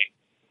for me.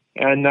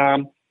 And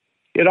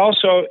it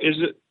also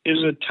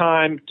is a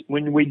time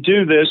when we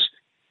do this,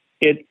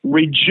 it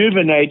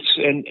rejuvenates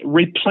and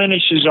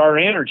replenishes our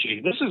energy.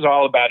 This is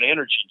all about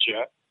energy,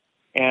 Jeff.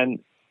 And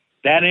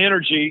that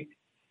energy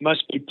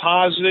must be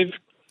positive,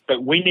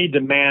 but we need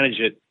to manage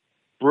it.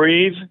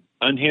 Breathe,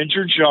 unhinge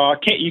your jaw.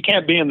 You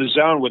can't be in the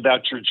zone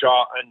without your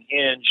jaw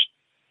unhinged,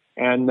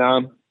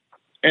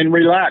 and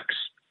relax.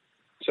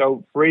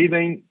 So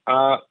breathing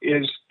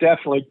is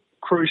definitely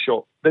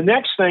crucial. The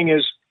next thing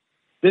is,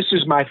 this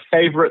is my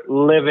favorite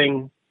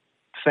living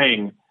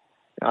thing,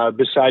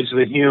 besides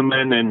the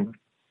human and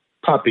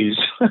puppies.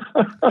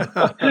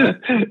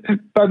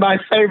 But my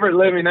favorite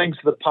living thing is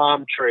the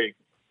palm tree.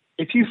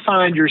 If you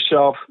find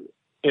yourself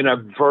in a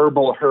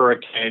verbal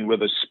hurricane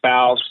with a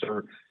spouse,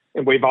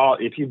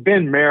 if you've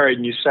been married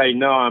and you say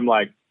no, I'm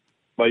like,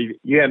 well,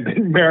 you haven't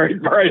been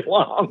married very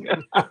long.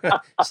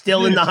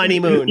 Still in the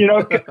honeymoon.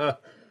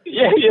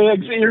 Yeah,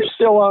 you're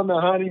still on the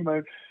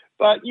honeymoon.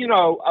 But,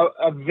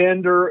 a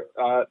vendor,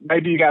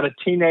 maybe you got a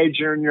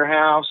teenager in your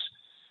house.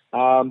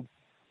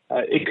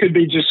 It could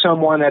be just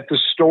someone at the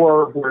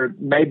store where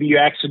maybe you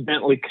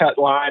accidentally cut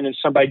line and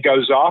somebody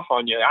goes off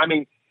on you. I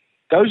mean,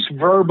 those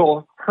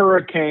verbal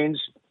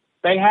hurricanes,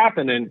 they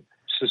happen in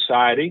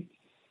society.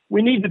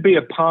 We need to be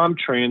a palm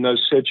tree in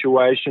those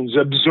situations.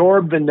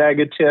 Absorb the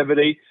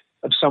negativity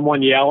of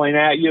someone yelling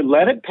at you.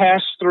 Let it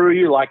pass through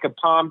you like a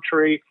palm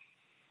tree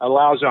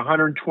allows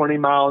 120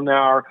 mile an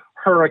hour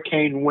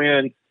hurricane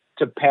wind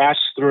to pass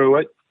through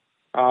it.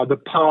 The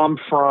palm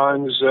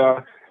fronds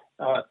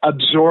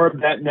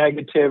absorb that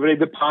negativity.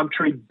 The palm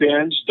tree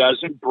bends,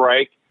 doesn't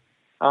break.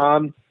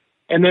 And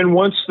then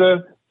once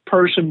the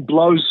person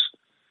blows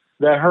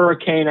the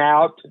hurricane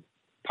out,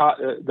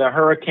 the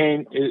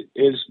hurricane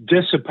is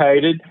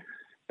dissipated,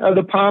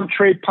 the palm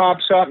tree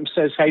pops up and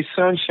says, "Hey,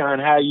 sunshine,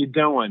 how you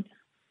doing?"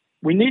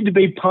 We need to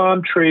be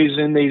palm trees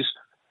in these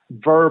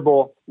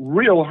verbal,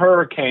 real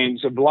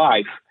hurricanes of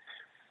life.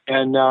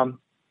 And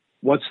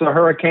once the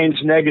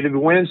hurricane's negative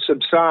winds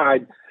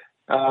subside,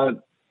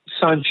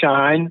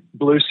 sunshine,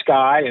 blue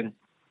sky, and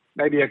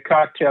maybe a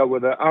cocktail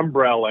with an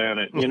umbrella in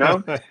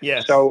it,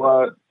 Yes.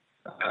 So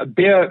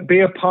be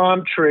a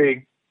palm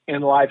tree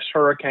in life's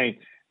hurricane.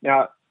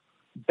 Now,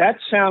 that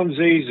sounds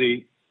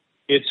easy.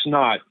 It's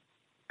not.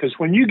 Because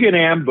when you get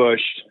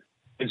ambushed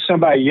and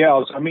somebody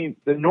yells, I mean,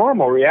 the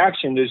normal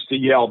reaction is to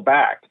yell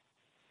back.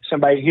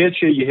 Somebody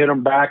hits you, you hit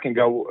them back and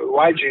go,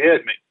 "Why'd you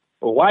hit me?"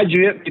 Well, why'd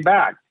you hit me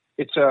back?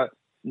 It's a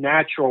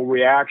natural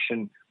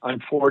reaction,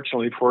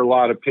 unfortunately, for a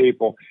lot of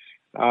people.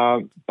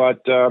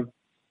 But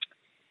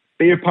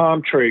be a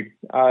palm tree.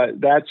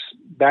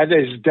 That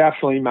is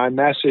definitely my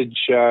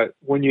message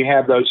when you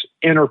have those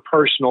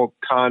interpersonal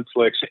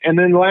conflicts. And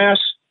then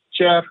last,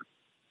 Jeff,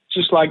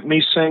 just like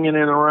me singing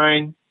in the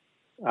rain,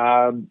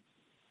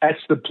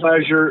 that's the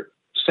pleasure,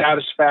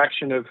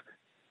 satisfaction of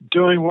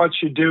doing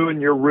what you do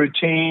in your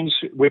routines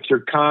with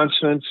your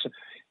constants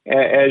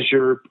as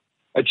you're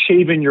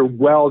achieving your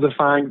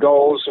well-defined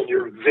goals and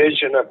your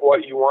vision of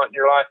what you want in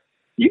your life.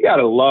 You got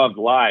to love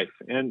life.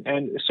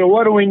 And so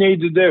what do we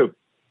need to do?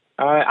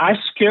 I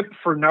skip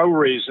for no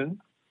reason.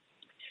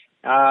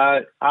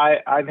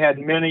 I've had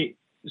many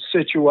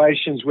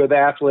situations with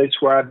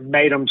athletes where I've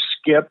made them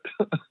skip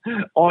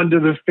onto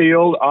the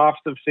field, off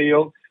the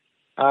field.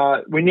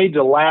 We need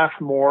to laugh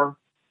more.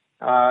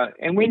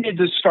 And we need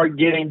to start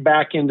getting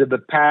back into the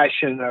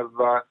passion of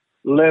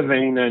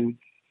living and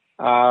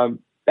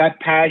that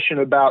passion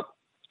about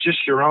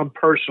just your own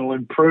personal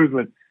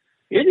improvement.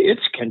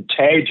 It's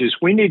contagious.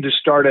 We need to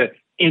start an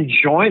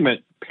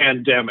enjoyment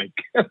pandemic.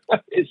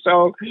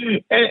 So,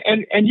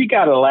 and you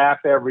got to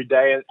laugh every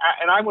day. And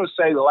I'm going to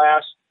say the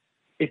last,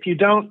 if you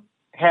don't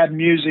have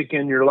music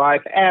in your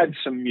life, add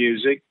some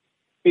music.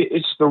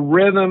 It's the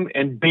rhythm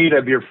and beat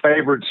of your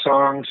favorite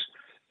songs.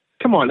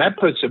 Come on, that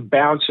puts a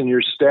bounce in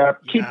your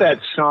step. Keep that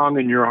song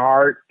in your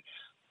heart.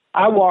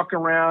 I walk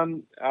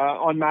around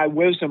on my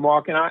wisdom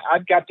walk, and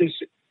I've got this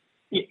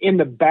in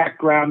the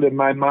background of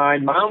my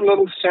mind, my own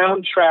little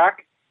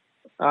soundtrack.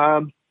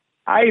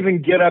 I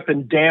even get up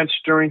and dance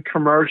during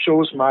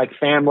commercials. My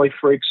family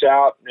freaks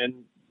out and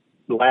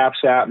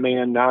laughs at me,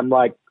 and I'm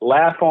like,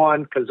 laugh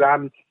on, because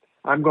I'm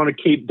going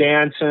to keep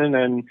dancing.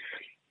 And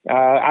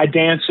I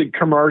dance at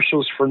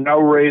commercials for no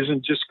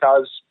reason, just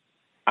because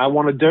I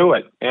want to do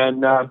it.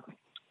 And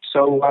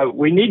so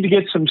we need to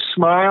get some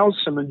smiles,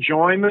 some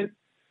enjoyment,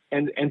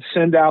 and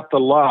send out the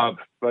love.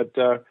 But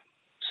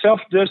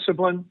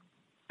self-discipline,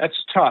 that's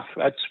tough.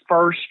 That's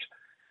first.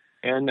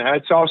 And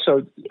it's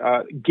also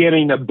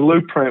getting a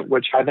blueprint,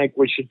 which I think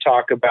we should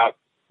talk about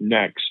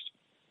next.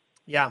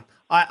 Yeah,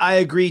 I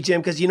agree,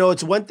 Jim, because,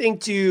 it's one thing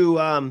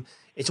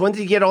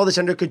to get all this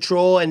under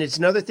control, and it's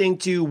another thing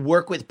to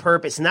work with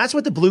purpose. And that's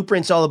what the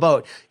blueprint's all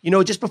about.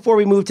 Just before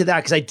we move to that,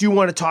 because I do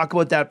want to talk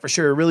about that for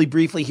sure, really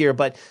briefly here.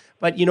 But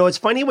it's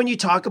funny when you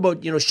talk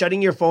about,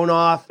 shutting your phone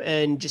off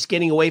and just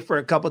getting away for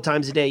a couple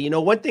times a day.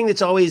 One thing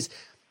that's always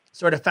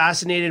sort of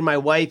fascinated my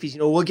wife is,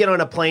 we'll get on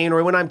a plane,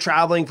 or when I'm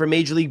traveling for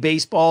Major League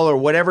Baseball or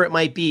whatever it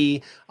might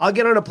be, I'll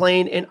get on a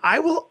plane and I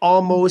will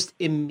almost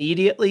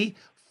immediately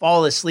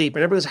fall asleep.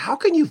 And everybody goes, how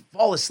can you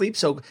fall asleep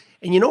so?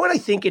 And you know what I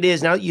think it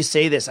is, now that you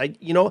say this,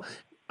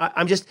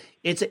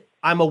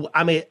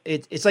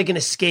 it's like an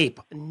escape.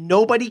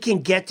 Nobody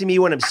can get to me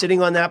when I'm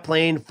sitting on that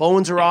plane.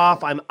 Phones are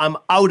off. I'm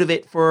out of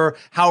it for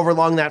however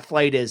long that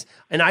flight is.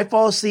 And I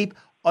fall asleep,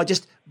 I'll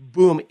just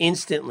boom,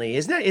 instantly.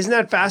 Isn't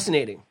that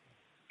fascinating?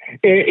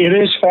 It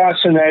is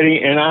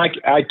fascinating, and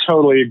I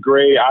totally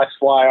agree. I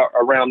fly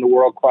around the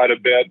world quite a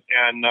bit,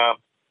 and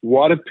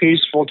what a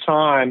peaceful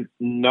time,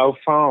 no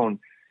phone.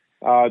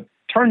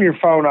 Turn your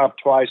phone off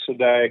twice a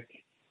day,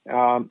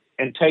 and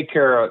take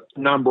care of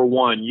number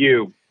one,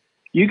 you.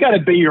 You got to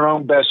be your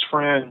own best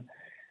friend,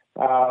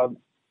 and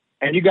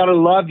you got to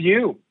love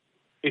you.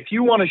 If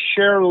you want to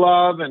share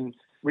love and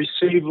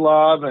receive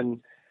love, and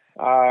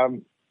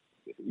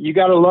you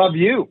got to love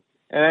you,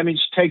 and that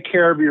means take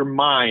care of your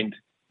mind.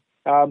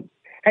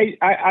 Hey,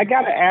 I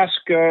got to ask.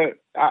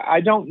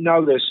 I don't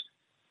know this.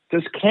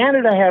 Does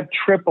Canada have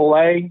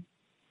AAA?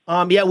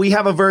 Yeah, we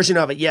have a version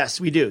of it. Yes,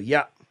 we do.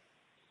 Yeah.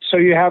 So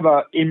you have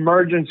a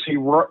emergency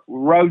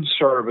road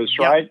service,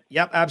 right?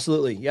 Yep,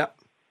 absolutely. Yep.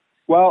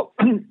 Well,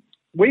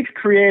 we've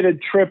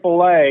created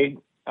AAA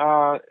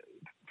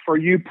for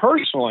you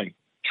personally.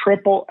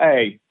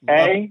 AAA,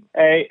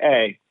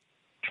 AAA.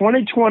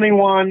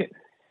 2021.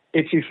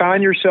 If you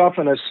find yourself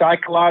in a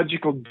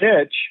psychological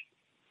ditch,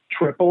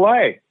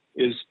 AAA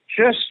is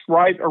just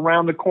right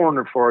around the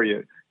corner for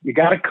you. You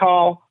got to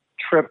call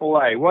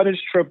AAA. What is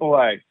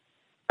AAA?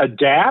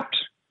 Adapt,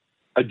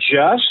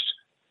 adjust,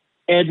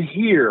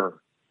 adhere.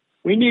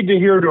 We need to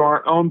adhere to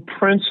our own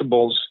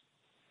principles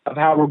of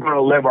how we're going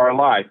to live our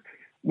life.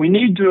 We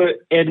need to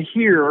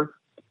adhere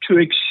to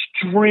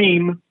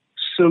extreme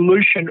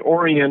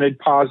solution-oriented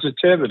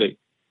positivity.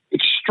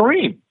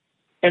 Extreme.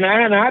 And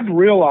I've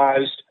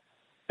realized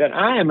that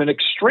I am an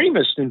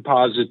extremist in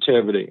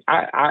positivity.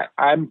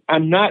 I'm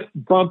not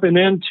bumping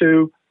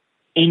into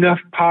enough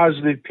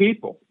positive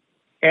people.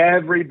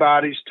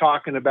 Everybody's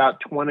talking about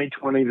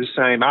 2020 the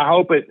same. I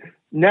hope it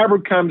never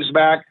comes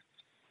back,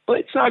 but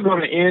it's not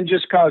going to end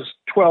just because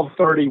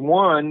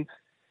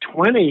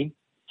 12/31/20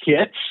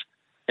 hits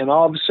and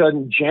all of a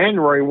sudden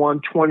January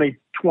 1,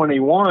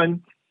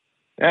 2021,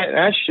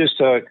 that's just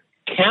a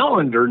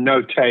calendar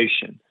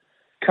notation.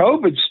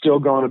 COVID's still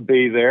going to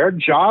be there.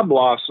 Job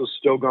loss is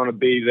still going to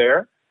be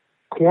there.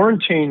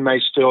 Quarantine may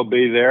still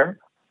be there.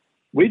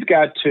 We've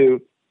got to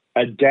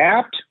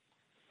adapt,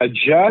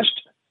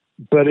 adjust,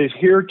 but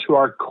adhere to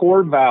our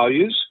core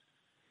values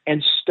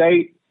and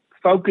stay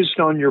focused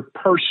on your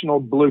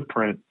personal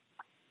blueprint.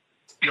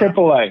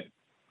 AAA.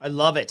 I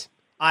love it.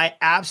 I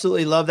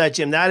absolutely love that,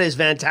 Jim. That is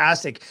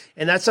fantastic.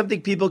 And that's something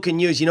people can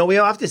use. We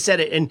all have to set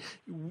it. And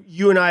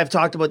you and I have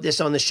talked about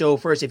this on the show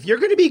first. If you're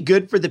going to be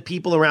good for the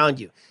people around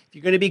you, if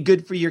you're going to be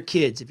good for your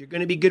kids, if you're going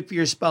to be good for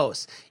your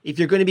spouse, if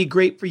you're going to be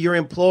great for your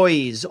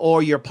employees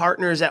or your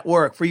partners at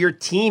work, for your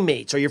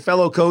teammates or your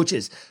fellow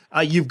coaches,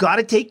 you've got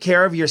to take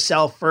care of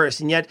yourself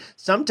first. And yet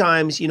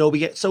sometimes, we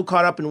get so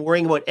caught up in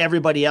worrying about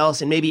everybody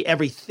else and maybe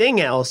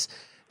everything else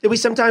that we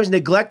sometimes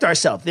neglect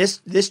ourselves. This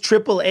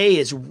AAA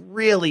is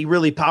really,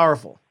 really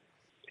powerful.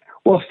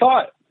 Well,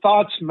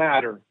 thoughts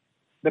matter.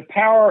 The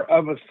power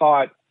of a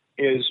thought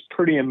is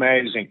pretty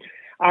amazing.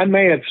 I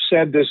may have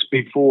said this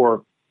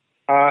before.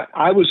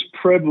 I was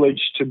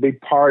privileged to be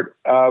part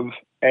of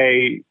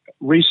a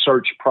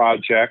research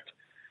project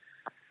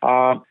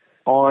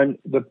on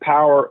the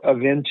power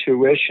of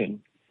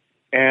intuition.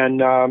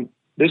 And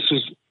this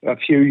is a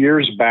few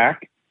years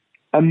back.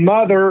 A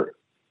mother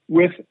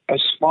with a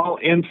small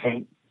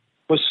infant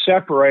was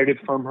separated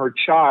from her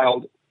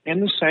child in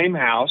the same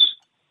house,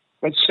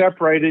 but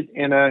separated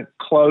in a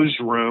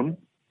closed room.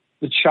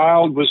 The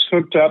child was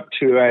hooked up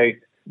to a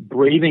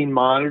breathing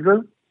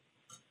monitor,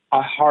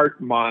 a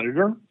heart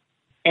monitor,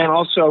 and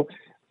also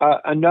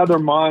another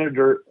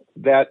monitor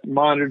that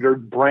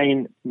monitored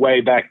brain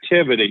wave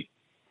activity.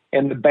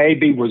 And the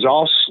baby was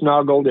all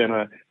snuggled in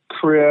a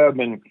crib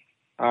and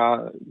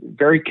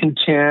very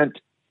content,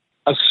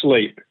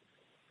 asleep.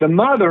 The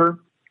mother,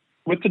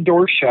 with the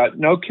door shut,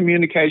 no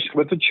communication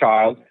with the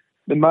child,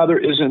 the mother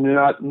is in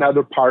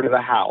another part of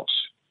the house.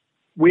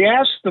 We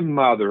asked the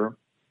mother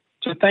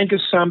to think of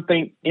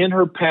something in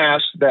her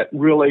past that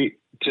really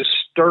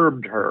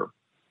disturbed her.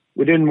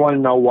 We didn't want to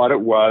know what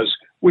it was.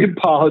 We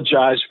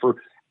apologized for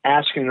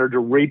asking her to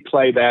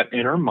replay that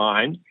in her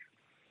mind.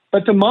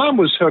 But the mom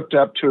was hooked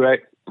up to a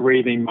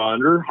breathing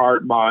monitor,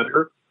 heart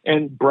monitor,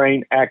 and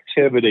brain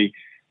activity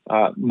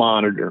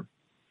monitor.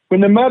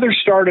 When the mother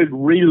started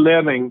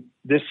reliving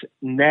this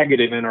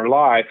negative in her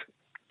life,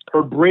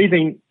 her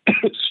breathing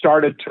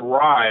started to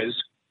rise,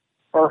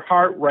 her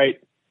heart rate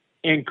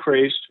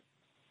increased.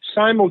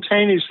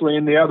 Simultaneously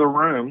in the other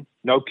room,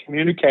 no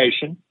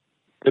communication,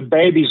 the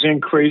baby's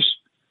increased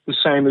the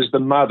same as the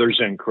mother's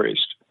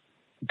increased.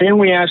 Then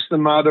we asked the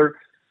mother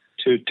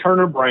to turn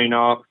her brain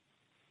off,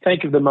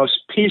 think of the most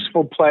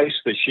peaceful place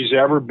that she's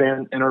ever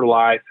been in her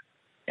life,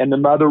 And the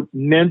mother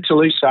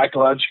mentally,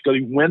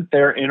 psychologically went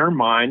there in her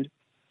mind.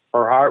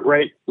 Her heart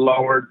rate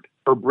lowered,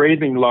 her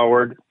breathing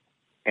lowered,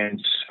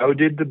 and so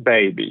did the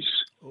baby's.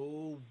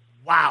 Oh,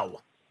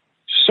 wow.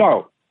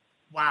 So,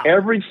 wow.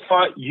 Every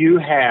thought you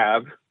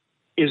have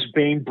is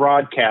being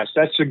broadcast.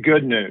 That's the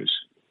good news.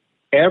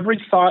 Every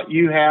thought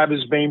you have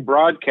is being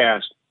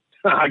broadcast.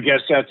 I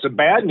guess that's the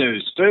bad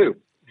news, too.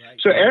 Right.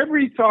 So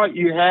every thought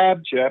you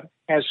have, Jeff,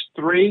 has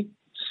 3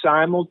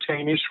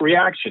 simultaneous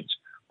reactions.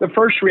 The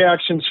first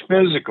reaction is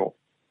physical.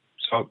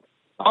 So,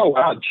 oh,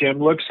 wow, Jim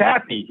looks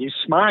happy. He's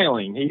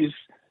smiling.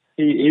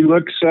 He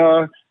looks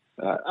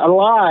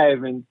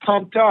alive and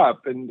pumped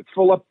up and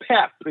full of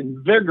pep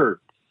and vigor.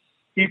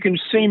 You can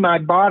see my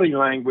body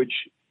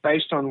language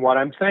based on what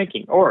I'm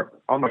thinking. Or,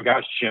 oh, my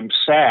gosh, Jim's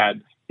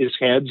sad. His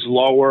head's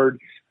lowered.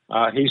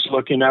 He's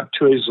looking up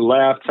to his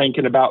left,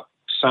 thinking about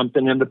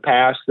something in the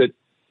past that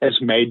has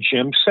made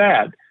Jim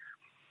sad.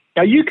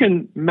 Now, you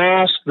can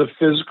mask the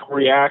physical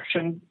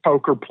reaction.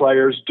 Poker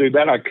players do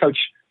that. I coach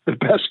the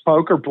best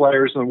poker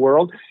players in the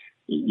world.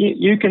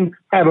 You can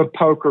have a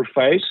poker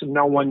face and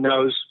no one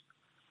knows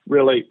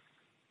really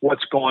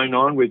what's going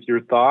on with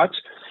your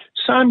thoughts.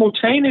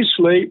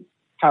 Simultaneously,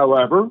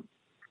 however,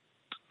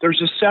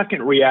 there's a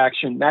second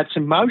reaction that's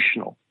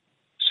emotional.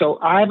 So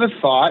I have a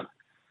thought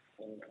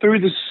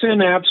through the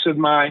synapse of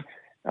my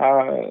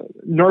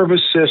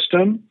nervous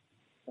system.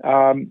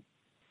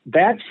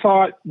 That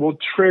thought will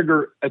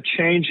trigger a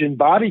change in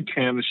body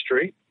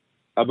chemistry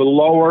of a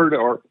lowered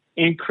or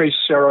increased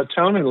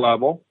serotonin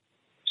level,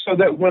 so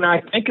that when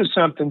I think of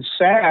something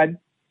sad,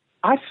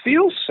 I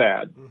feel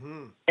sad.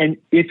 Mm-hmm. And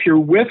if you're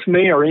with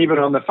me or even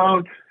on the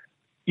phone,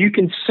 you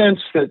can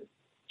sense that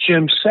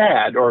Jim's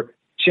sad or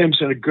Jim's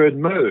in a good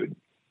mood,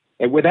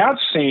 and without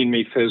seeing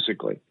me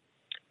physically.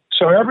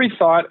 So every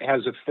thought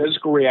has a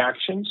physical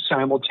reaction,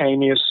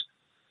 simultaneous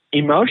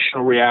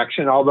emotional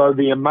reaction, although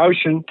the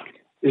emotion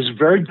is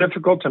very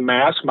difficult to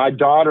mask. My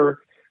daughter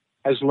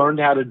has learned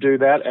how to do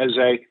that as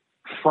a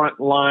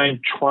frontline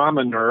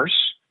trauma nurse,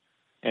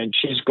 and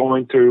she's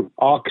going through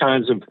all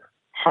kinds of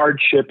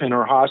hardship in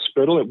her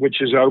hospital,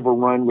 which is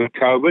overrun with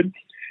COVID.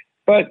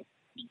 But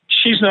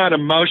she's not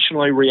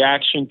emotionally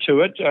reacting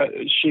to it.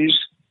 She's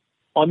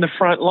on the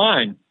front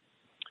line.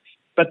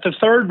 But the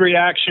third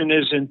reaction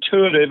is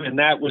intuitive, and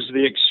that was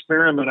the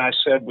experiment I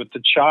said with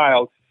the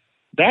child.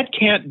 That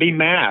can't be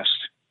masked.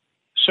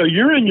 So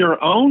you're in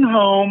your own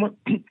home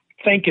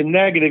thinking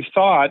negative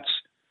thoughts.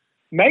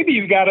 Maybe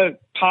you've got a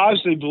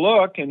positive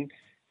look and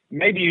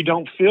maybe you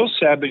don't feel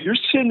sad, but you're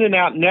sending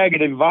out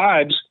negative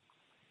vibes.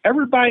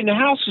 Everybody in the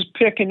house is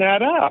picking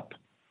that up.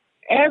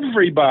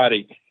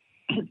 Everybody.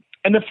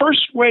 And the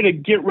first way to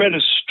get rid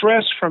of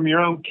stress from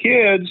your own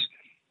kids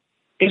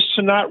is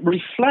to not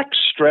reflect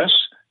stress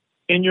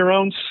in your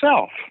own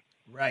self.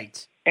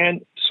 Right.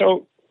 And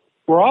so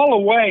we're all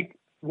awake.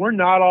 We're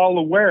not all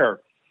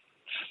aware.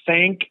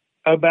 Think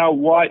about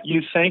what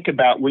you think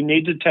about. We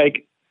need to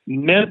take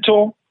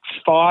mental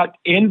thought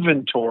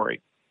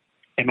inventory.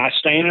 Am I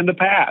staying in the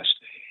past?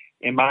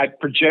 Am I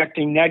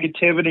projecting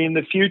negativity in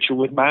the future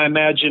with my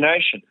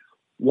imagination?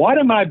 What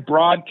am I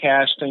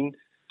broadcasting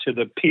to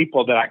the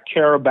people that I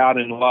care about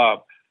and love?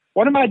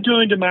 What am I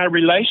doing to my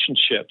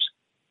relationships?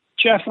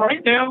 Jeff,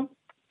 right now,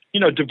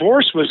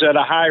 divorce was at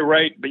a high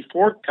rate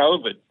before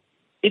COVID.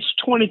 It's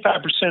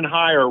 25%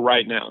 higher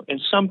right now, and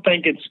some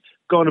think it's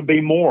going to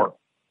be more.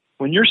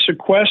 When you're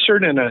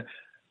sequestered in a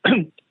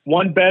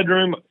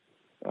one-bedroom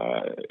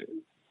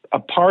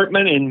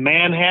apartment in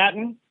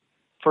Manhattan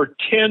for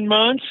 10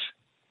 months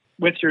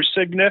with your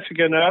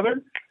significant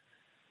other,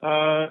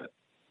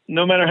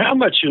 no matter how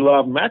much you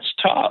love them, that's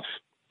tough.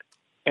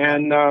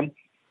 And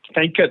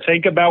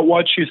think about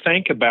what you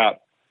think about.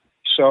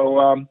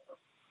 So, in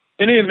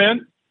any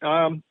event,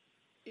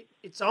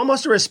 it's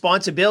almost a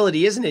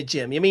responsibility, isn't it,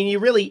 Jim? I mean, you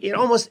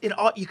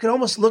can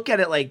almost look at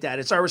it like that.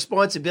 It's our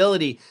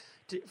responsibility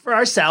for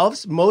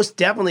ourselves, most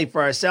definitely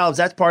for ourselves.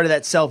 That's part of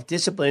that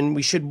self-discipline.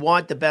 We should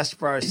want the best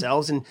for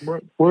ourselves, and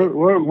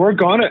we're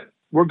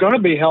gonna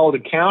be held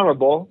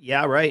accountable.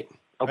 Yeah, right.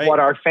 Of what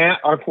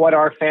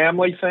our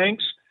family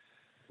thinks,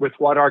 with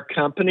what our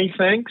company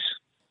thinks.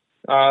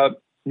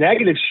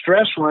 Negative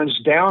stress runs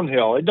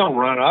downhill. It don't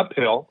run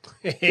uphill.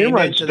 It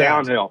runs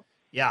downhill.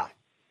 Yeah.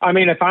 I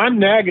mean, if I'm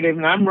negative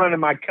and I'm running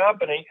my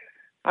company,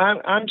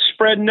 I'm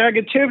spreading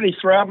negativity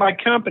throughout my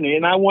company,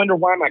 and I wonder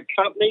why my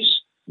company's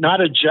not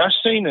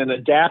adjusting and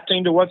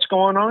adapting to what's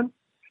going on.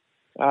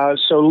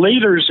 So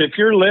leaders, if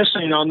you're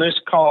listening on this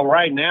call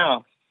right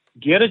now,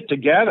 get it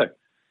together.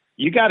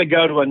 You got to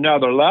go to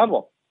another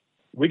level.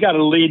 We got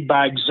to lead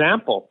by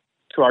example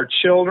to our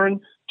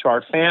children, to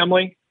our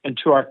family, and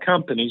to our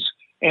companies,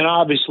 and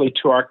obviously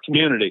to our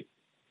community.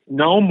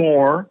 No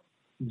more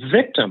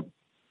victim.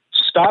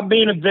 Stop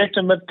being a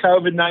victim of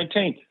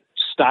COVID-19.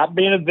 Stop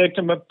being a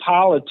victim of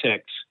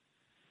politics.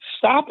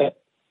 Stop it.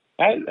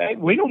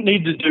 We don't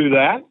need to do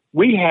that.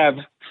 We have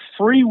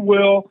free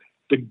will,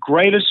 the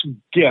greatest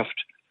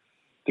gift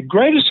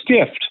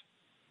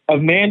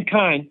of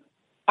mankind.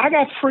 I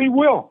got free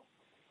will.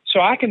 So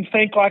I can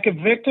think like a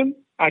victim,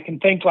 I can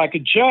think like a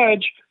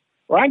judge,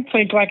 or I can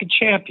think like a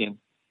champion.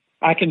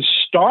 I can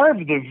starve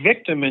the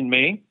victim in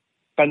me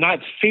by not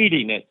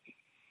feeding it.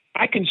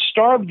 I can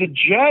starve the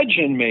judge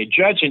in me,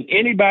 judging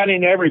anybody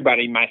and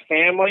everybody, my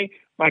family,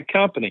 my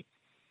company.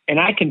 And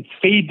I can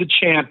feed the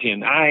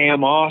champion. I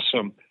am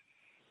awesome.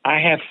 I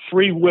have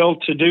free will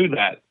to do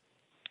that.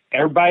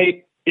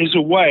 Everybody is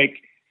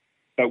awake,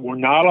 but we're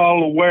not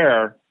all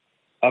aware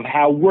of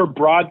how we're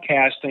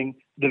broadcasting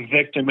the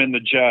victim and the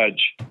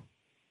judge.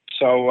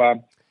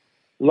 So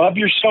love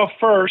yourself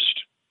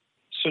first,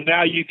 so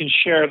now you can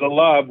share the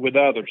love with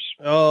others.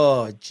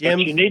 Oh, Jim.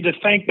 But you need to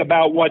think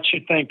about what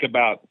you think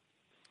about.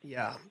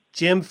 Yeah.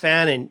 Jim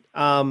Fannin,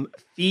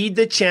 Feed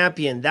the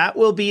Champion. That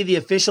will be the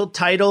official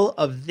title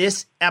of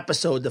this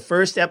episode. The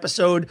first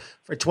episode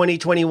for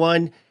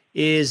 2021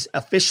 is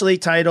officially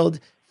titled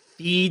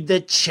Feed the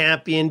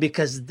Champion,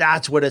 because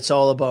that's what it's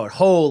all about.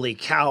 Holy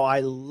cow, I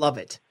love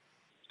it.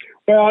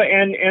 Well,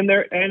 and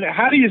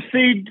how do you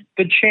feed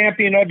the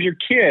champion of your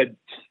kid?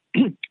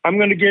 I'm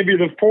going to give you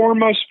the 4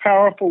 most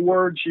powerful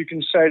words you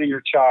can say to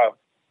your child.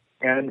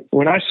 And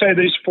when I say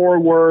these 4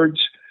 words,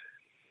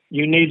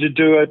 you need to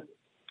do it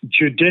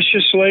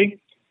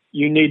judiciously.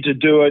 You need to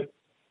do it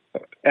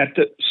at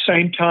the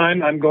same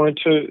time I'm going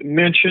to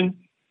mention.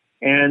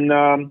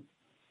 And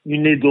you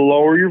need to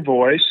lower your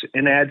voice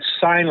and add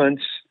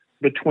silence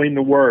between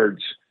the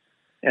words.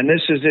 And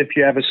this is if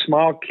you have a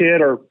small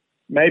kid or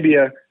maybe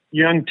a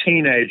young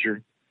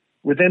teenager.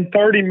 Within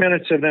 30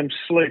 minutes of them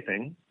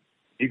sleeping,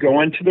 you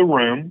go into the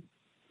room,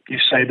 you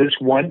say this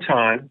one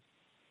time,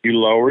 you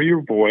lower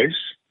your voice,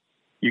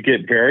 you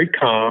get very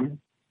calm,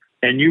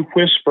 and you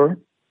whisper.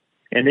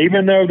 And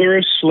even though they're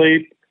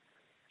asleep,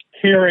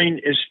 hearing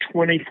is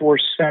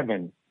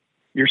 24/7.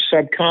 Your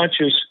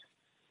subconscious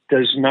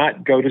does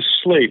not go to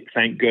sleep,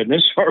 thank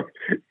goodness, or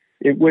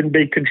it wouldn't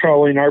be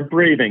controlling our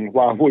breathing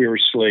while we were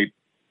asleep.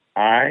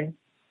 I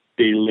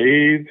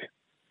believe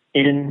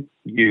in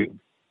you.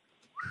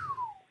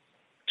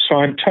 So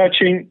I'm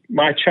touching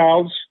my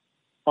child's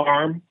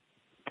arm.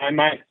 I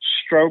might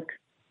stroke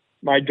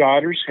my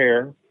daughter's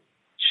hair.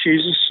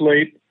 She's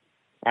asleep.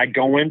 I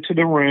go into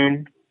the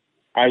room.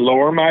 I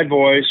lower my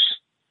voice.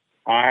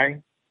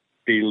 I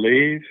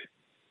believe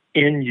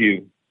in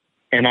you.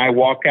 And I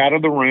walk out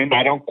of the room.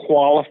 I don't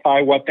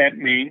qualify what that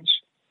means.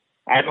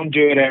 I don't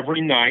do it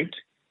every night.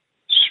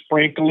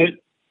 Sprinkle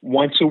it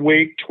once a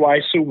week,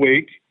 twice a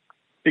week,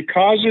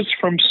 because it's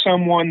from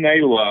someone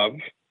they love,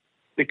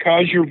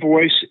 because your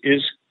voice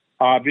is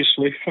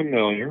obviously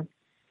familiar,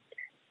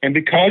 and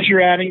because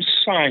you're adding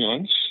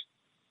silence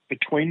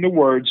between the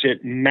words,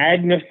 it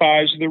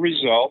magnifies the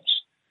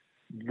results.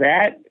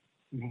 That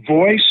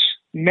voice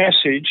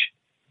message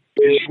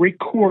is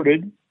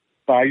recorded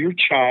by your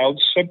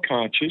child's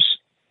subconscious,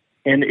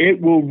 and it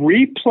will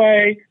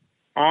replay,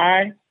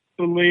 I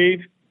believe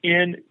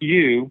in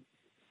you,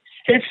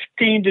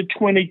 15 to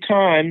 20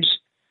 times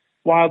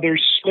while they're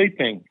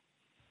sleeping.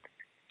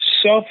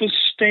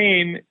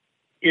 Self-esteem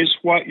is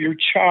what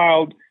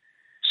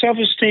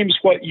self-esteem is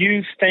what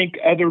you think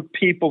other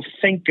people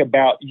think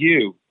about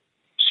you.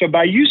 So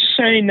by you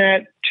saying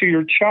that to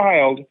your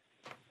child,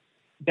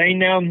 they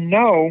now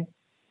know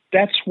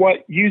that's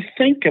what you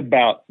think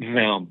about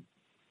them.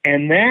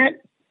 And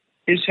that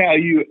is how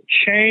you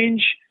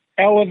change,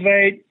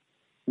 elevate,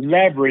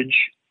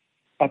 leverage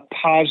a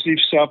positive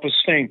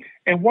self-esteem.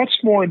 And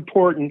what's more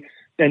important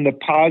than the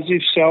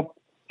positive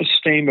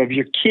self-esteem of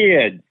your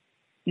kid?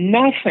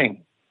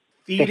 Nothing.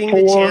 Feeding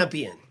the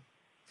champion.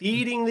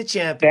 Feeding the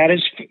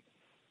champion.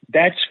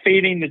 That's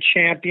feeding the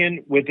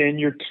champion within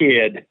your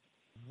kid.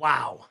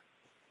 Wow.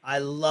 I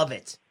love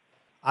it.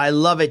 I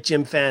love it,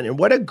 Jim Fannin.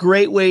 What a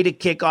great way to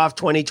kick off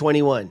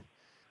 2021.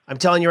 I'm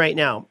telling you right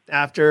now,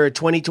 after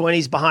 2020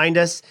 is behind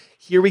us,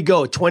 here we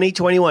go,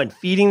 2021,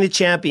 feeding the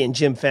champion,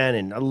 Jim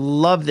Fannin. I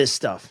love this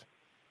stuff.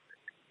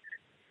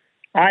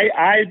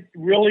 I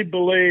really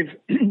believe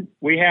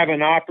we have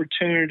an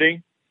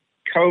opportunity.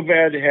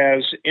 COVID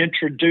has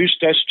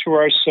introduced us to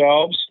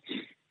ourselves,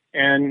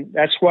 and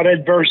that's what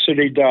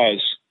adversity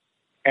does.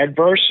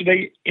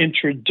 Adversity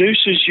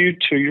introduces you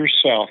to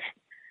yourself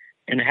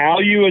and how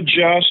you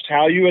adjust,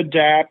 how you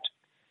adapt,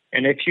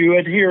 and if you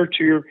adhere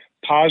to your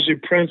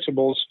positive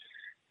principles,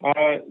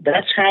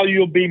 that's how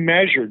you'll be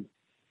measured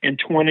in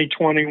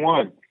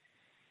 2021.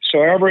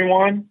 So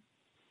everyone,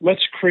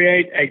 let's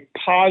create a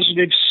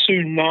positive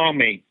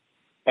tsunami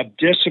of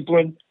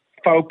discipline,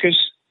 focus,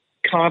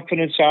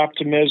 confidence,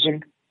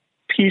 optimism,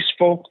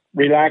 peaceful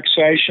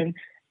relaxation,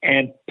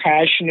 and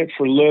passionate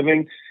for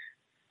living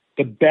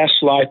the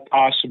best life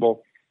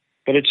possible.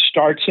 But it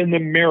starts in the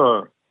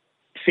mirror,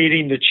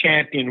 feeding the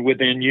champion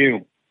within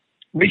you.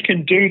 We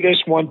can do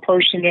this one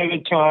person at a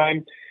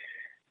time.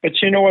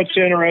 But you know what's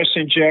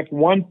interesting, Jeff?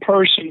 One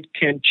person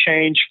can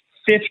change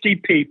 50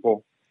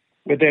 people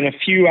within a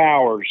few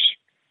hours,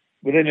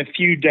 within a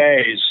few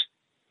days,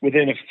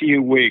 within a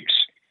few weeks.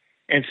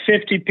 And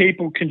 50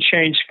 people can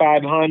change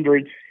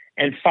 500,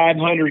 and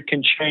 500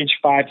 can change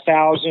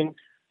 5,000,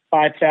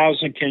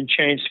 5,000 can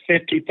change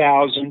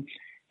 50,000,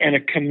 and a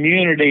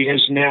community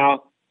has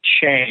now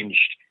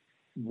changed.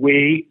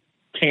 We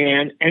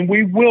can, and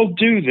we will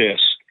do this.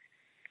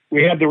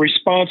 We have the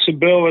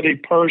responsibility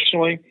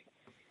personally.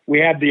 We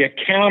have the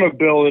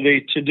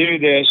accountability to do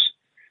this,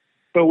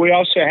 but we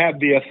also have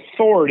the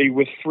authority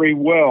with free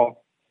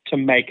will to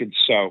make it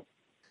so.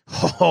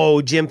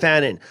 Oh, Jim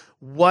Fannin,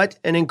 what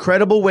an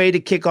incredible way to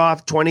kick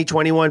off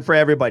 2021 for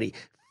everybody.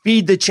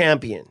 Feed the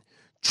champion,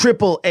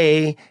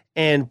 AAA,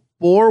 and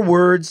 4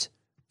 words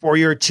for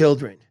your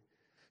children.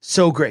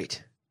 So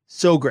great.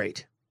 So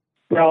great.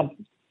 Well,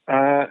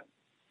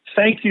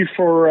 thank you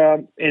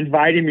for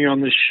inviting me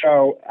on the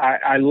show.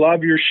 I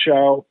love your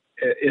show.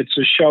 It's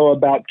a show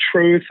about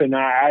truth, and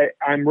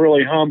I'm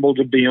really humbled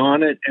to be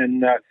on it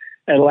and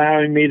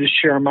allowing me to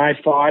share my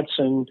thoughts.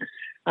 And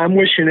I'm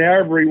wishing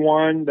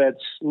everyone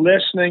that's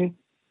listening,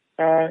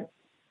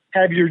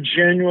 have your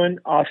genuine,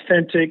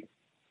 authentic,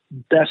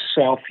 best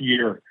self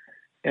year.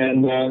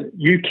 And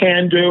you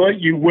can do it.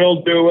 You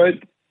will do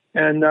it.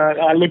 And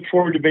I look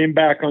forward to being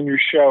back on your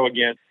show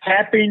again.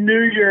 Happy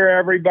New Year,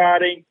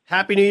 everybody.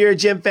 Happy New Year,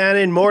 Jim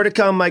Fannin. More to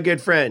come, my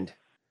good friend.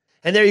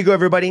 And there you go,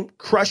 everybody.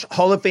 Crush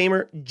Hall of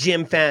Famer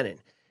Jim Fannin.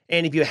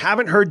 And if you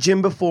haven't heard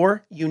Jim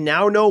before, you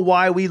now know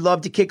why we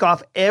love to kick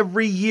off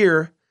every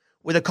year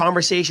with a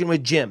conversation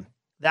with Jim.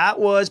 That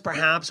was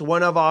perhaps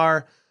one of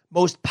our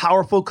most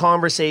powerful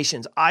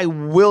conversations. I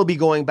will be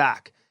going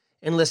back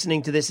and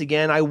listening to this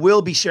again. I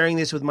will be sharing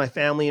this with my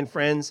family and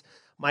friends,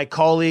 my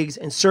colleagues,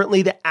 and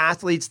certainly the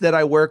athletes that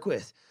I work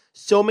with.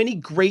 So many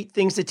great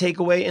things to take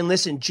away. And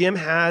listen, Jim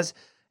has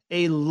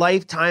a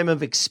lifetime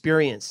of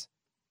experience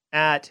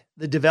at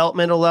the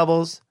developmental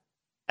levels,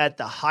 at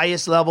the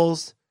highest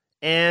levels,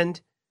 and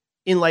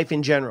in life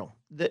in general.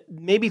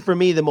 Maybe for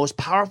me, the most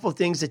powerful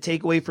things to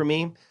take away for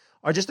me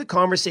are just the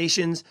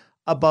conversations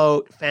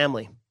about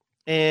family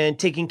and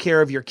taking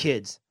care of your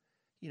kids.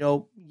 You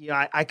know,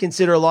 I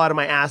consider a lot of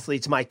my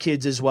athletes my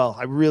kids as well.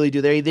 I really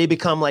do. They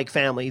become like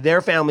family. Their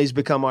families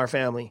become our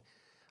family.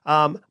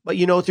 But,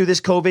 you know, through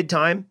this COVID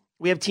time,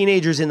 we have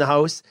teenagers in the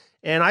house,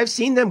 and I've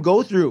seen them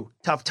go through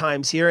tough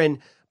times here. And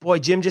boy,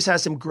 Jim just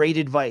has some great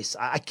advice.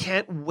 I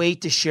can't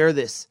wait to share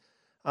this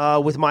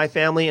with my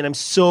family. And I'm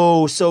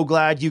so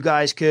glad you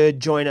guys could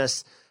join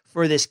us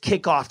for this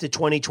kickoff to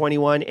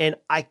 2021. And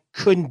I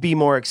couldn't be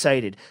more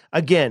excited.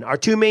 Again, our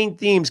 2 main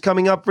themes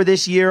coming up for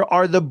this year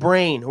are the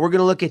brain. We're going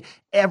to look at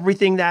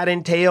everything that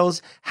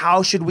entails.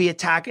 How should we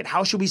attack it?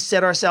 How should we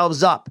set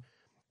ourselves up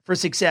for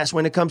success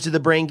when it comes to the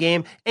brain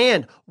game?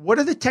 And what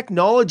are the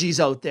technologies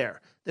out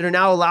there that are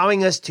now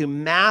allowing us to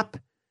map,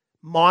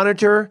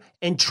 monitor,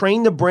 and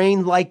train the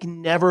brain like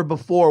never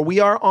before?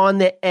 We are on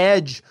the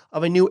edge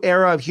of a new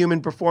era of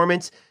human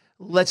performance.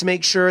 Let's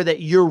make sure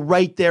that you're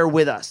right there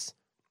with us.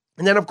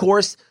 And then, of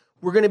course,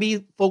 we're going to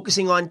be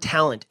focusing on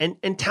talent.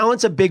 And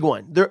talent's a big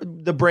one.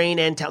 The brain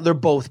and talent, they're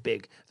both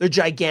big. They're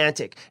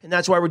gigantic. And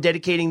that's why we're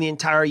dedicating the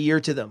entire year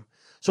to them.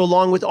 So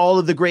along with all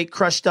of the great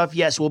Crush stuff,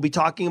 yes, we'll be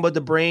talking about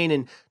the brain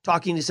and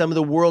talking to some of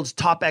the world's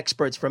top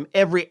experts from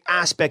every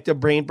aspect of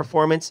brain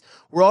performance.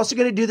 We're also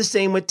going to do the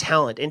same with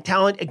talent. And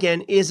talent,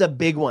 again, is a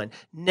big one.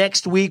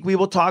 Next week, we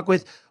will talk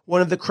with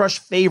one of the Crush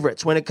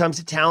favorites when it comes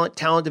to talent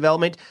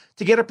development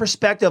to get a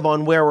perspective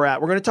on where we're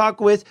at. We're going to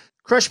talk with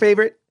Crush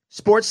favorite,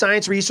 sports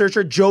science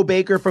researcher Joe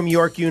Baker from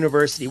York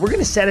University. We're going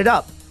to set it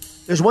up.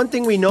 There's one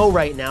thing we know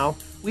right now.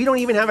 We don't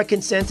even have a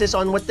consensus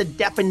on what the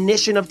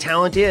definition of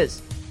talent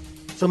is.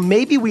 So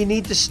maybe we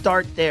need to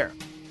start there.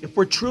 If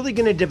we're truly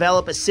going to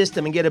develop a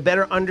system and get a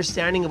better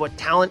understanding of what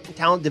talent and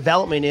talent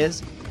development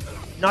is,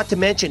 not to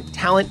mention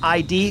talent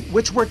ID,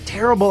 which we're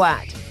terrible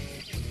at.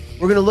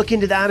 We're going to look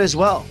into that as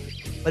well.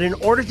 But in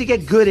order to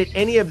get good at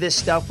any of this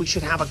stuff, we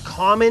should have a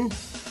common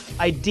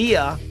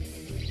idea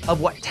of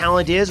what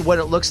talent is, what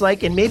it looks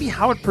like, and maybe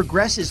how it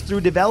progresses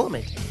through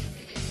development.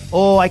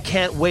 Oh, I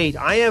can't wait.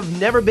 I have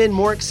never been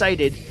more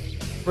excited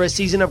for a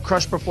season of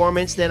Crush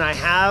Performance than I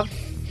have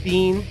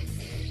been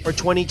for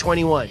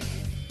 2021.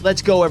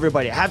 Let's go,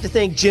 everybody. I have to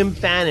thank Jim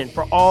Fannin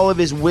for all of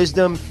his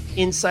wisdom,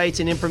 insights,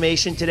 and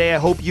information today. I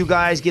hope you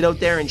guys get out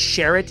there and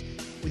share it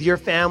with your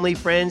family,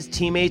 friends,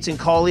 teammates, and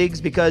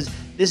colleagues, because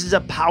this is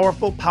a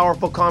powerful,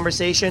 powerful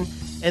conversation,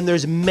 and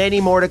there's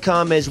many more to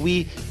come as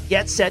we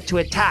get set to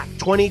attack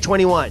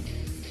 2021.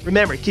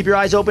 Remember, keep your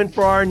eyes open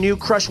for our new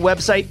Crush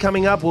website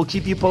coming up. We'll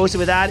keep you posted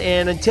with that.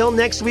 And until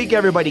next week,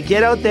 everybody,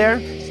 get out there,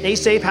 stay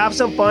safe, have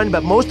some fun,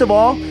 but most of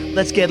all,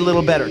 let's get a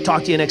little better.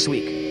 Talk to you next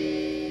week.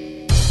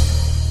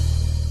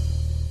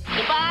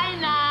 Goodbye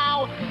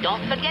now.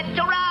 Don't forget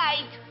to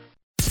write.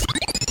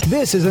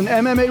 This is an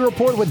MMA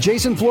Report with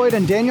Jason Floyd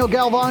and Daniel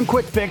Galvan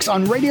Quick Fix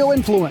on Radio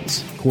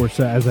Influence. Of course,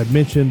 as I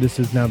mentioned, this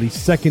is now the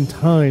second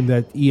time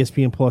that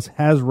ESPN Plus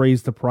has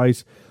raised the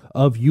price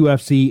of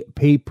UFC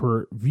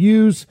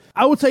pay-per-views.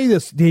 I will tell you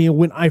this, Daniel,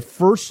 when I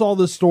first saw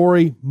this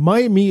story, my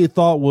immediate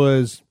thought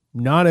was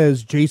not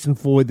as Jason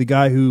Floyd, the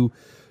guy who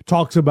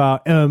talks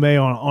about MMA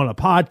on a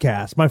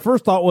podcast. My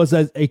first thought was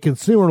as a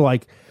consumer,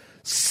 like,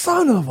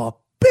 son of a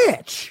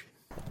bitch.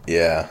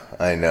 Yeah,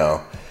 I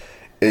know.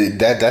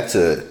 That's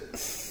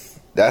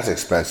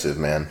expensive,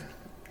 man.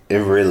 It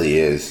really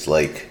is.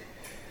 Like,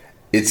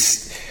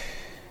 it's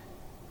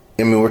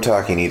I mean, we're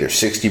talking either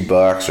 $60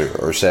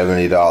 or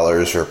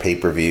 $70 for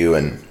pay-per-view,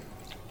 and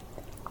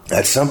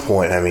at some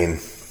point, I mean,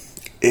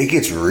 it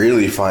gets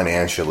really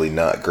financially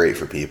not great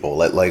for people.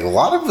 Like a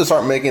lot of us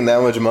aren't making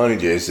that much money,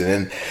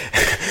 Jason,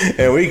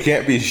 and we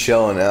can't be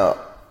shelling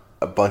out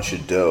a bunch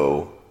of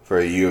dough for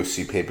a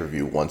UFC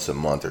pay-per-view once a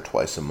month or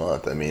twice a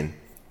month. I mean,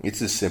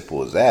 it's as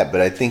simple as that.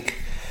 But I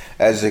think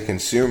as a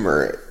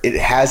consumer, it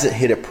hasn't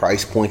hit a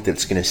price point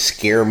that's going to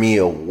scare me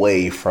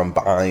away from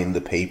buying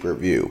the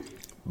pay-per-view.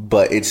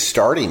 But it's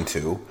starting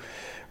to,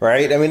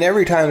 right? I mean,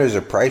 every time there's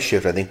a price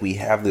shift, I think we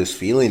have this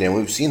feeling, and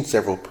we've seen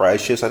several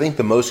price shifts. I think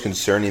the most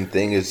concerning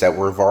thing is that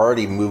we've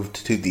already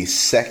moved to the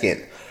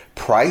second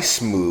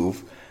price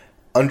move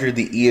under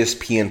the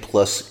ESPN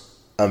Plus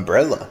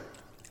umbrella.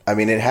 I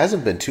mean, it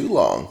hasn't been too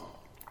long.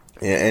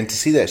 And to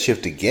see that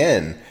shift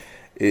again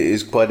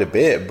is quite a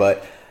bit.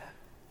 But,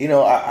 you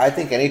know, I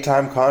think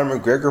anytime Conor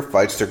McGregor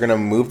fights, they're going to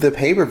move the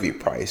pay-per-view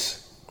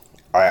price.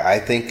 I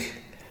think,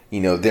 you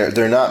know,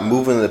 they're not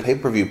moving the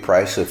pay-per-view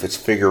price if it's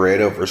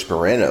Figueiredo versus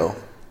Moreno,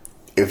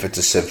 if it's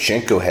a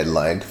Shevchenko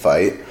headlined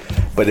fight.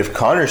 But if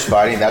Conor's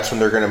fighting, that's when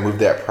they're going to move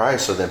that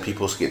price, so then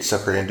people get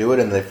suckered into it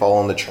and they follow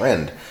on the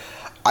trend.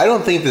 I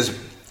don't think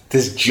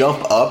this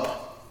jump up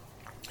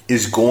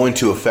is going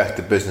to affect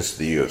the business of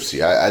the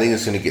UFC. I think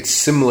it's going to get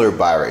similar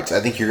buy rates. I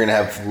think you're going to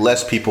have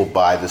less people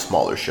buy the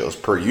smaller shows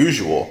per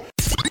usual.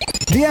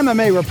 The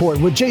MMA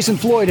Report with Jason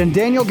Floyd and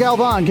Daniel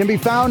Galvan can be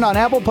found on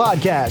Apple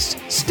Podcasts,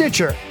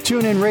 Stitcher,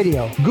 TuneIn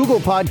Radio, Google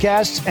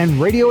Podcasts, and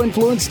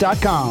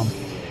RadioInfluence.com.